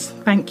seasons.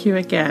 Thank you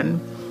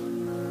again.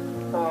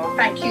 Oh,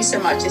 thank you so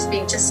much.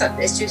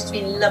 It's just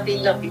been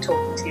lovely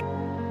talking to you.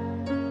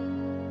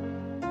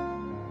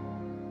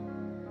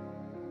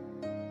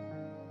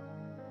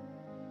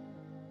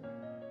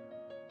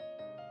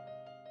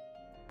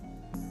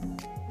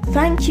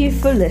 Thank you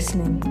for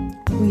listening.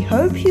 We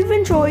hope you've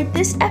enjoyed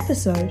this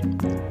episode.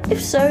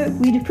 If so,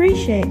 we'd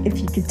appreciate if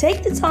you could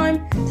take the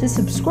time to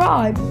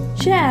subscribe,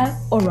 share,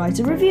 or write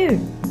a review.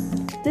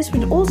 This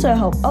would also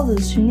help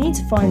others who need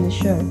to find the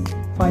show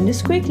find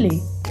us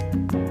quickly.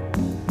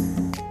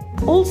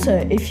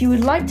 Also, if you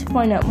would like to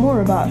find out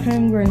more about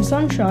Homegrown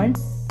Sunshine,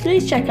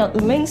 please check out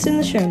the links in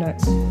the show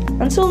notes.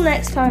 Until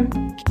next time.